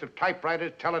consists of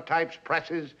typewriters, teletypes,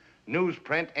 presses,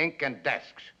 newsprint, ink, and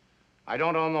desks. I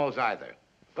don't own those either.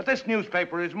 But this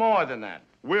newspaper is more than that.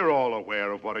 We're all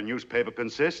aware of what a newspaper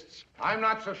consists. I'm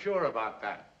not so sure about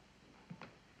that.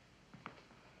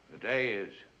 The Day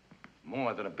is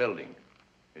more than a building.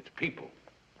 It's people.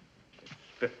 It's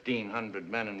 1,500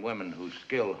 men and women whose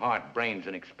skill, heart, brains,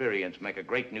 and experience make a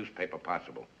great newspaper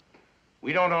possible.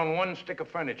 We don't own one stick of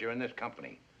furniture in this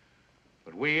company.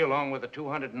 But we, along with the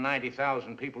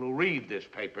 290,000 people who read this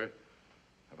paper,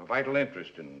 have a vital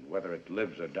interest in whether it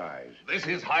lives or dies. This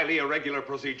is highly irregular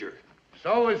procedure.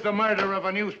 So is the murder of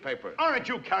a newspaper. Aren't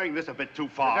you carrying this a bit too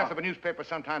far? The death of a newspaper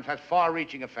sometimes has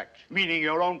far-reaching effects. Meaning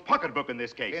your own pocketbook in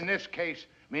this case. In this case,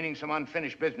 meaning some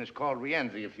unfinished business called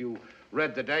Rienzi. If you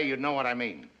read the Day, you'd know what I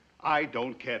mean. I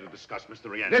don't care to discuss Mr.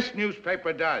 Rienzi. This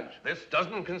newspaper does. This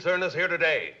doesn't concern us here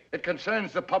today. It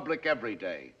concerns the public every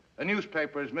day. A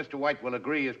newspaper, as Mr. White will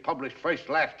agree, is published first,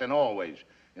 last, and always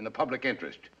in the public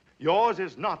interest. Yours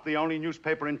is not the only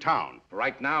newspaper in town.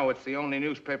 Right now, it's the only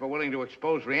newspaper willing to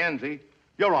expose Rienzi.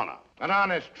 Your Honor. An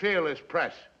honest, fearless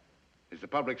press is the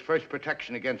public's first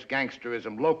protection against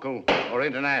gangsterism, local or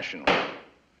international.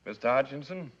 Mr.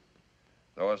 Hutchinson,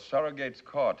 though a surrogate's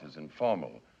court is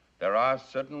informal, there are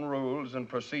certain rules and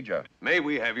procedure. May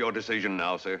we have your decision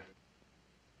now, sir?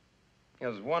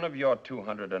 As one of your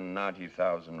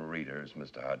 290,000 readers,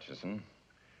 Mr. Hutchison,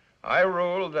 I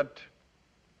rule that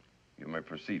you may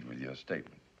proceed with your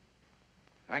statement.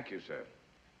 Thank you, sir.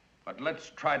 But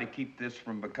let's try to keep this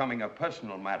from becoming a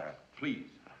personal matter, please.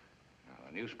 Now,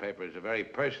 the newspaper is a very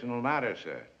personal matter,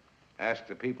 sir. Ask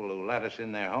the people who let us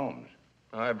in their homes.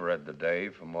 I've read the Day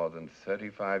for more than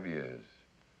 35 years.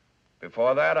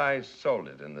 Before that, I sold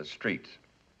it in the streets.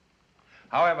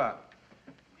 However,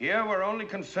 here we're only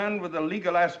concerned with the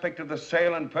legal aspect of the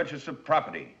sale and purchase of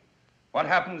property. What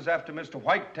happens after Mr.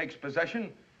 White takes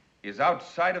possession is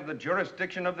outside of the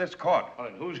jurisdiction of this court. Well,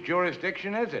 and whose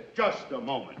jurisdiction is it? Just a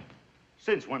moment.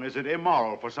 Since when is it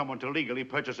immoral for someone to legally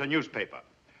purchase a newspaper?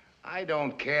 I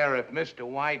don't care if Mr.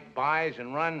 White buys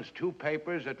and runs 2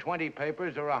 papers or 20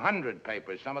 papers or 100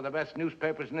 papers. Some of the best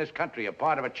newspapers in this country are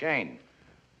part of a chain.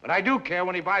 But I do care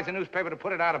when he buys a newspaper to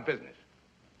put it out of business.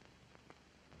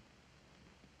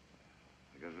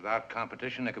 Because without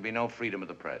competition, there could be no freedom of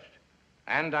the press.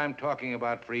 And I'm talking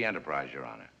about free enterprise, Your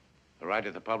Honor. The right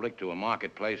of the public to a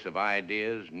marketplace of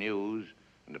ideas, news,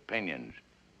 and opinions.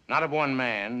 Not of one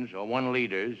man's or one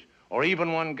leader's or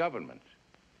even one government's.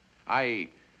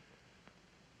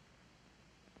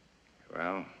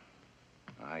 Well,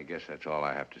 I guess that's all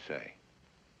I have to say.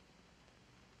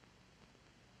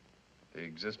 The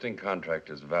existing contract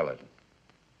is valid,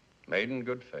 made in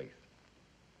good faith.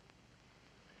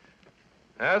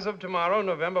 As of tomorrow,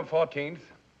 November 14th,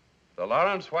 the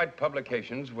Lawrence White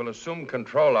Publications will assume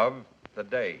control of the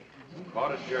Day.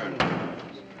 Court adjourned.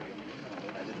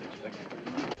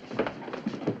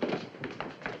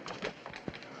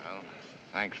 Well,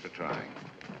 thanks for trying.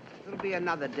 It'll be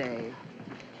another day.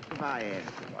 Goodbye, Ed.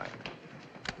 Goodbye.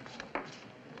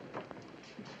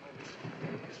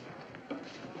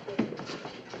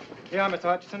 Here, Mr.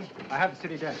 Hutchison. I have the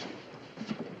city desk.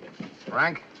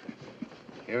 Frank,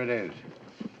 here it is.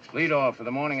 Lead off for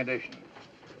the morning edition.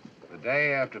 The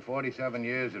Day, after 47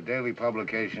 years of daily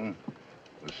publication,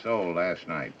 was sold last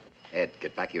night. Ed,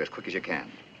 get back here as quick as you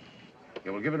can.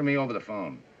 Yeah, well, give it to me over the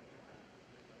phone.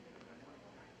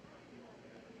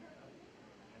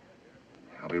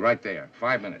 I'll be right there.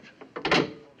 5 minutes.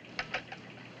 Would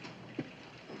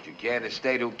you care to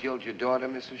state who killed your daughter,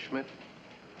 Mrs. Schmidt?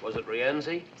 Was it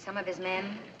Rienzi? Some of his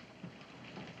men.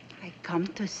 I come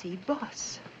to see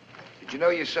boss. Did you know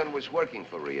your son was working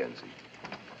for Rienzi?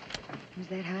 Was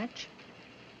that Hutch?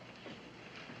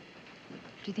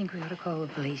 Do you think we ought to call the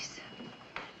police?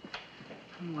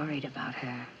 I'm worried about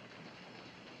her.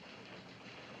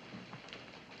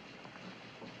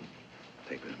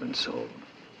 Paper's been sold.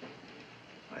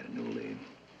 I had a new lead.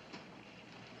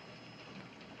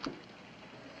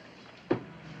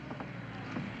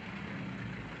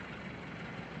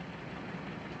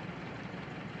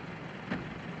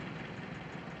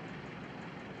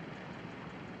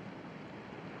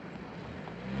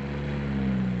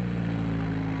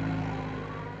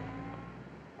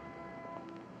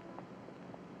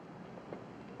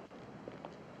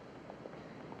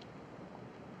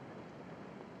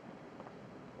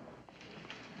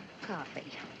 Coffee.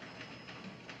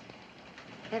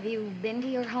 Have you been to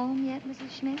your home yet,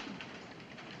 Mrs. Schmidt?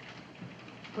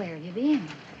 Where have you been?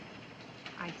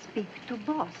 I speak to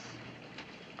boss.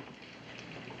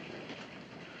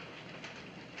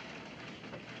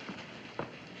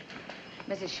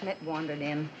 Mrs. Schmidt wandered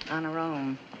in on her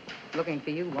own. Looking for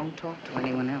you, won't talk to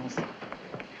anyone else.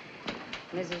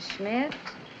 Mrs. Schmidt,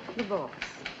 the boss.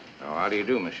 Oh, how do you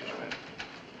do, Mrs. Schmidt?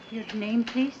 Your name,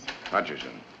 please?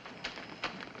 Hutcherson.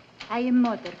 I am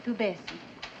mother to Bessie.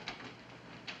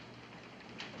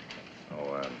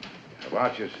 Oh,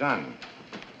 about your son.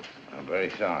 I'm very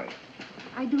sorry.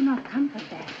 I do not come for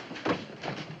that.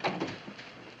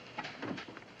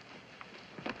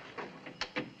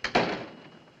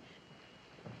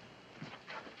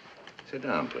 Sit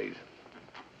down, please.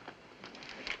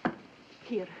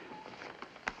 Here.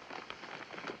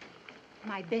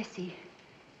 My Bessie,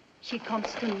 she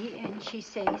comes to me and she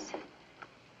says,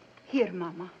 "Here,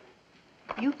 Mama,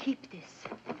 you keep this.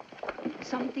 If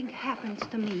something happens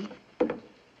to me,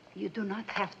 you do not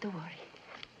have to worry."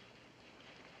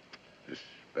 This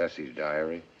Bessie's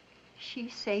diary? She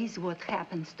says what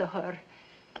happens to her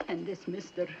and this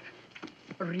Mr.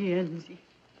 Rienzi.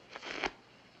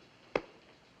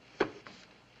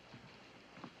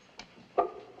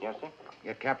 Yes, sir?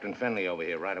 Get Captain Finley over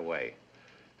here right away.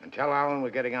 And tell Alan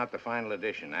we're getting out the final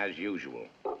edition, as usual.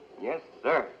 Yes,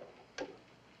 sir.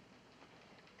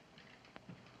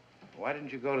 Why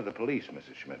didn't you go to the police,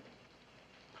 Mrs. Schmidt?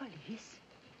 Police?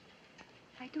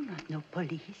 I do not know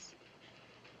police.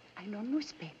 I know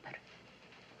newspaper.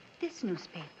 This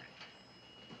newspaper.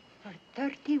 For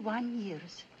 31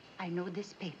 years, I know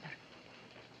this paper.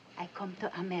 I come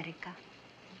to America.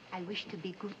 I wish to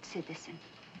be good citizen.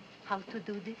 How to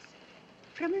do this?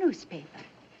 From newspaper.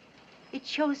 It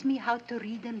shows me how to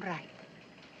read and write.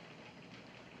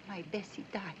 My Bessie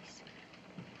dies.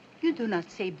 You do not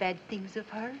say bad things of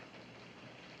her.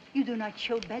 You do not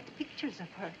show bad pictures of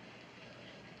her.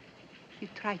 You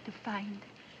try to find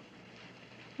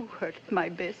who hurt my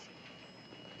Bessie.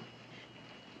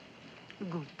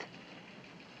 Good.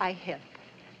 I help.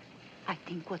 I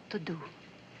think what to do.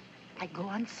 I go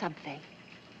on subway.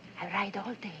 I ride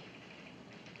all day.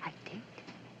 I think.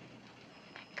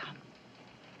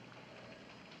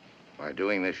 By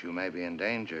doing this, you may be in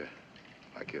danger,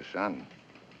 like your son.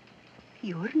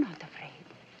 You're not afraid.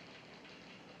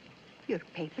 Your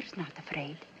paper's not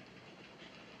afraid.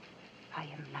 I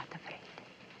am not afraid.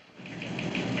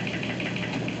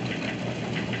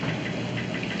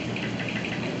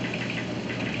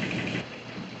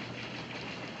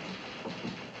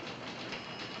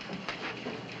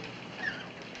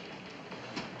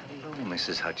 Hello,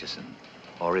 Mrs. Hutchison.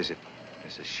 Or is it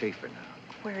Mrs. Schaefer now?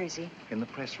 Where is he? In the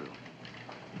press room.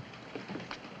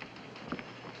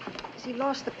 Has he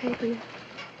lost the paper?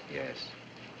 Yes.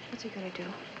 What's he gonna do?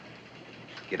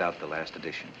 Get out the last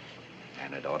edition.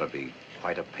 And it ought to be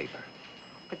quite a paper.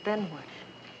 But then what?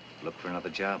 Look for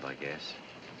another job, I guess.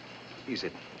 Is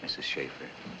it, Mrs. Schaefer?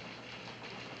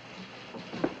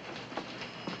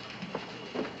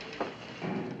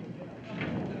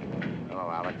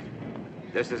 Hello, Alex.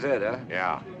 This is it, huh?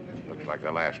 Yeah. Looks like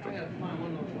the last one.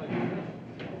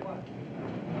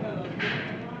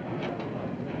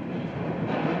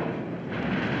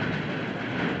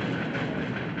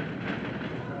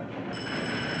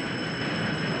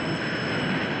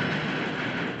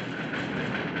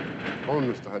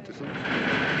 On, Mr. Hutchison.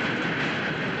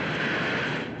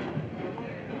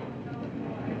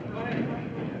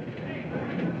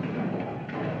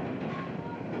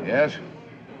 Yes?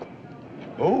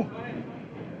 Who?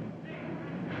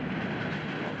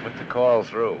 Put the call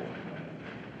through.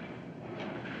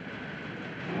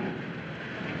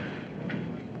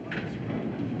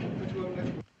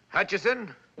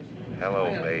 Hutchison? Hello,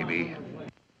 baby.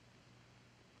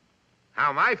 How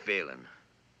am I feeling?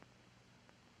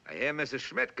 I hear Mrs.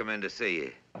 Schmidt come in to see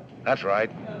you. That's right.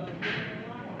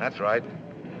 That's right.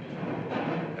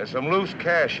 There's some loose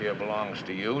cash here belongs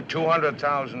to you,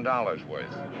 $200,000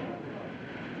 worth.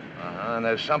 And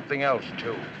there's something else,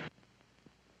 too.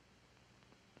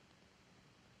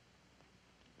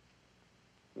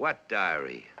 What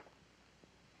diary?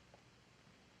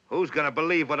 Who's gonna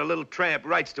believe what a little tramp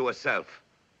writes to herself?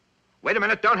 Wait a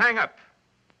minute, don't hang up.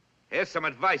 Here's some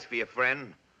advice for you,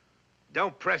 friend.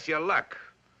 Don't press your luck.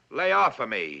 Lay off of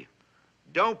me.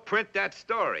 Don't print that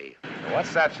story.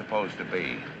 What's that supposed to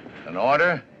be? An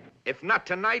order? If not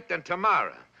tonight, then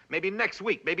tomorrow. Maybe next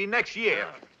week, maybe next year.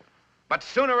 But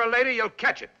sooner or later, you'll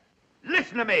catch it.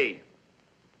 Listen to me.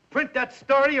 Print that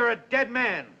story, you're a dead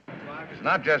man. It's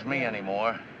not just me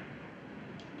anymore.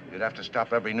 You'd have to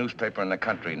stop every newspaper in the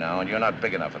country now, and you're not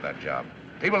big enough for that job.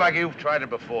 People like you've tried it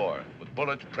before, with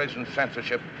bullets, prison,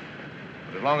 censorship.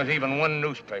 But as long as even one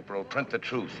newspaper will print the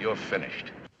truth, you're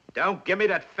finished. Don't give me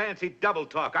that fancy double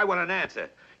talk. I want an answer.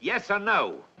 Yes or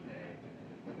no?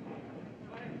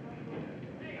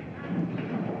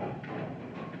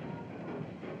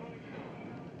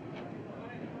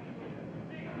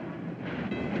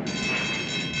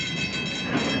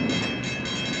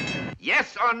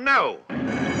 Yes or no?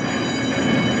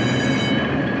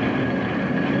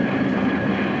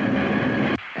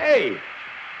 Hey,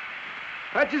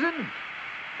 Hutchison,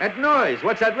 that noise,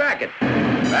 what's that racket?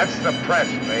 That's the press,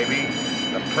 baby.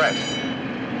 The press.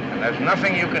 And there's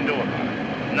nothing you can do about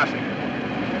it. Nothing.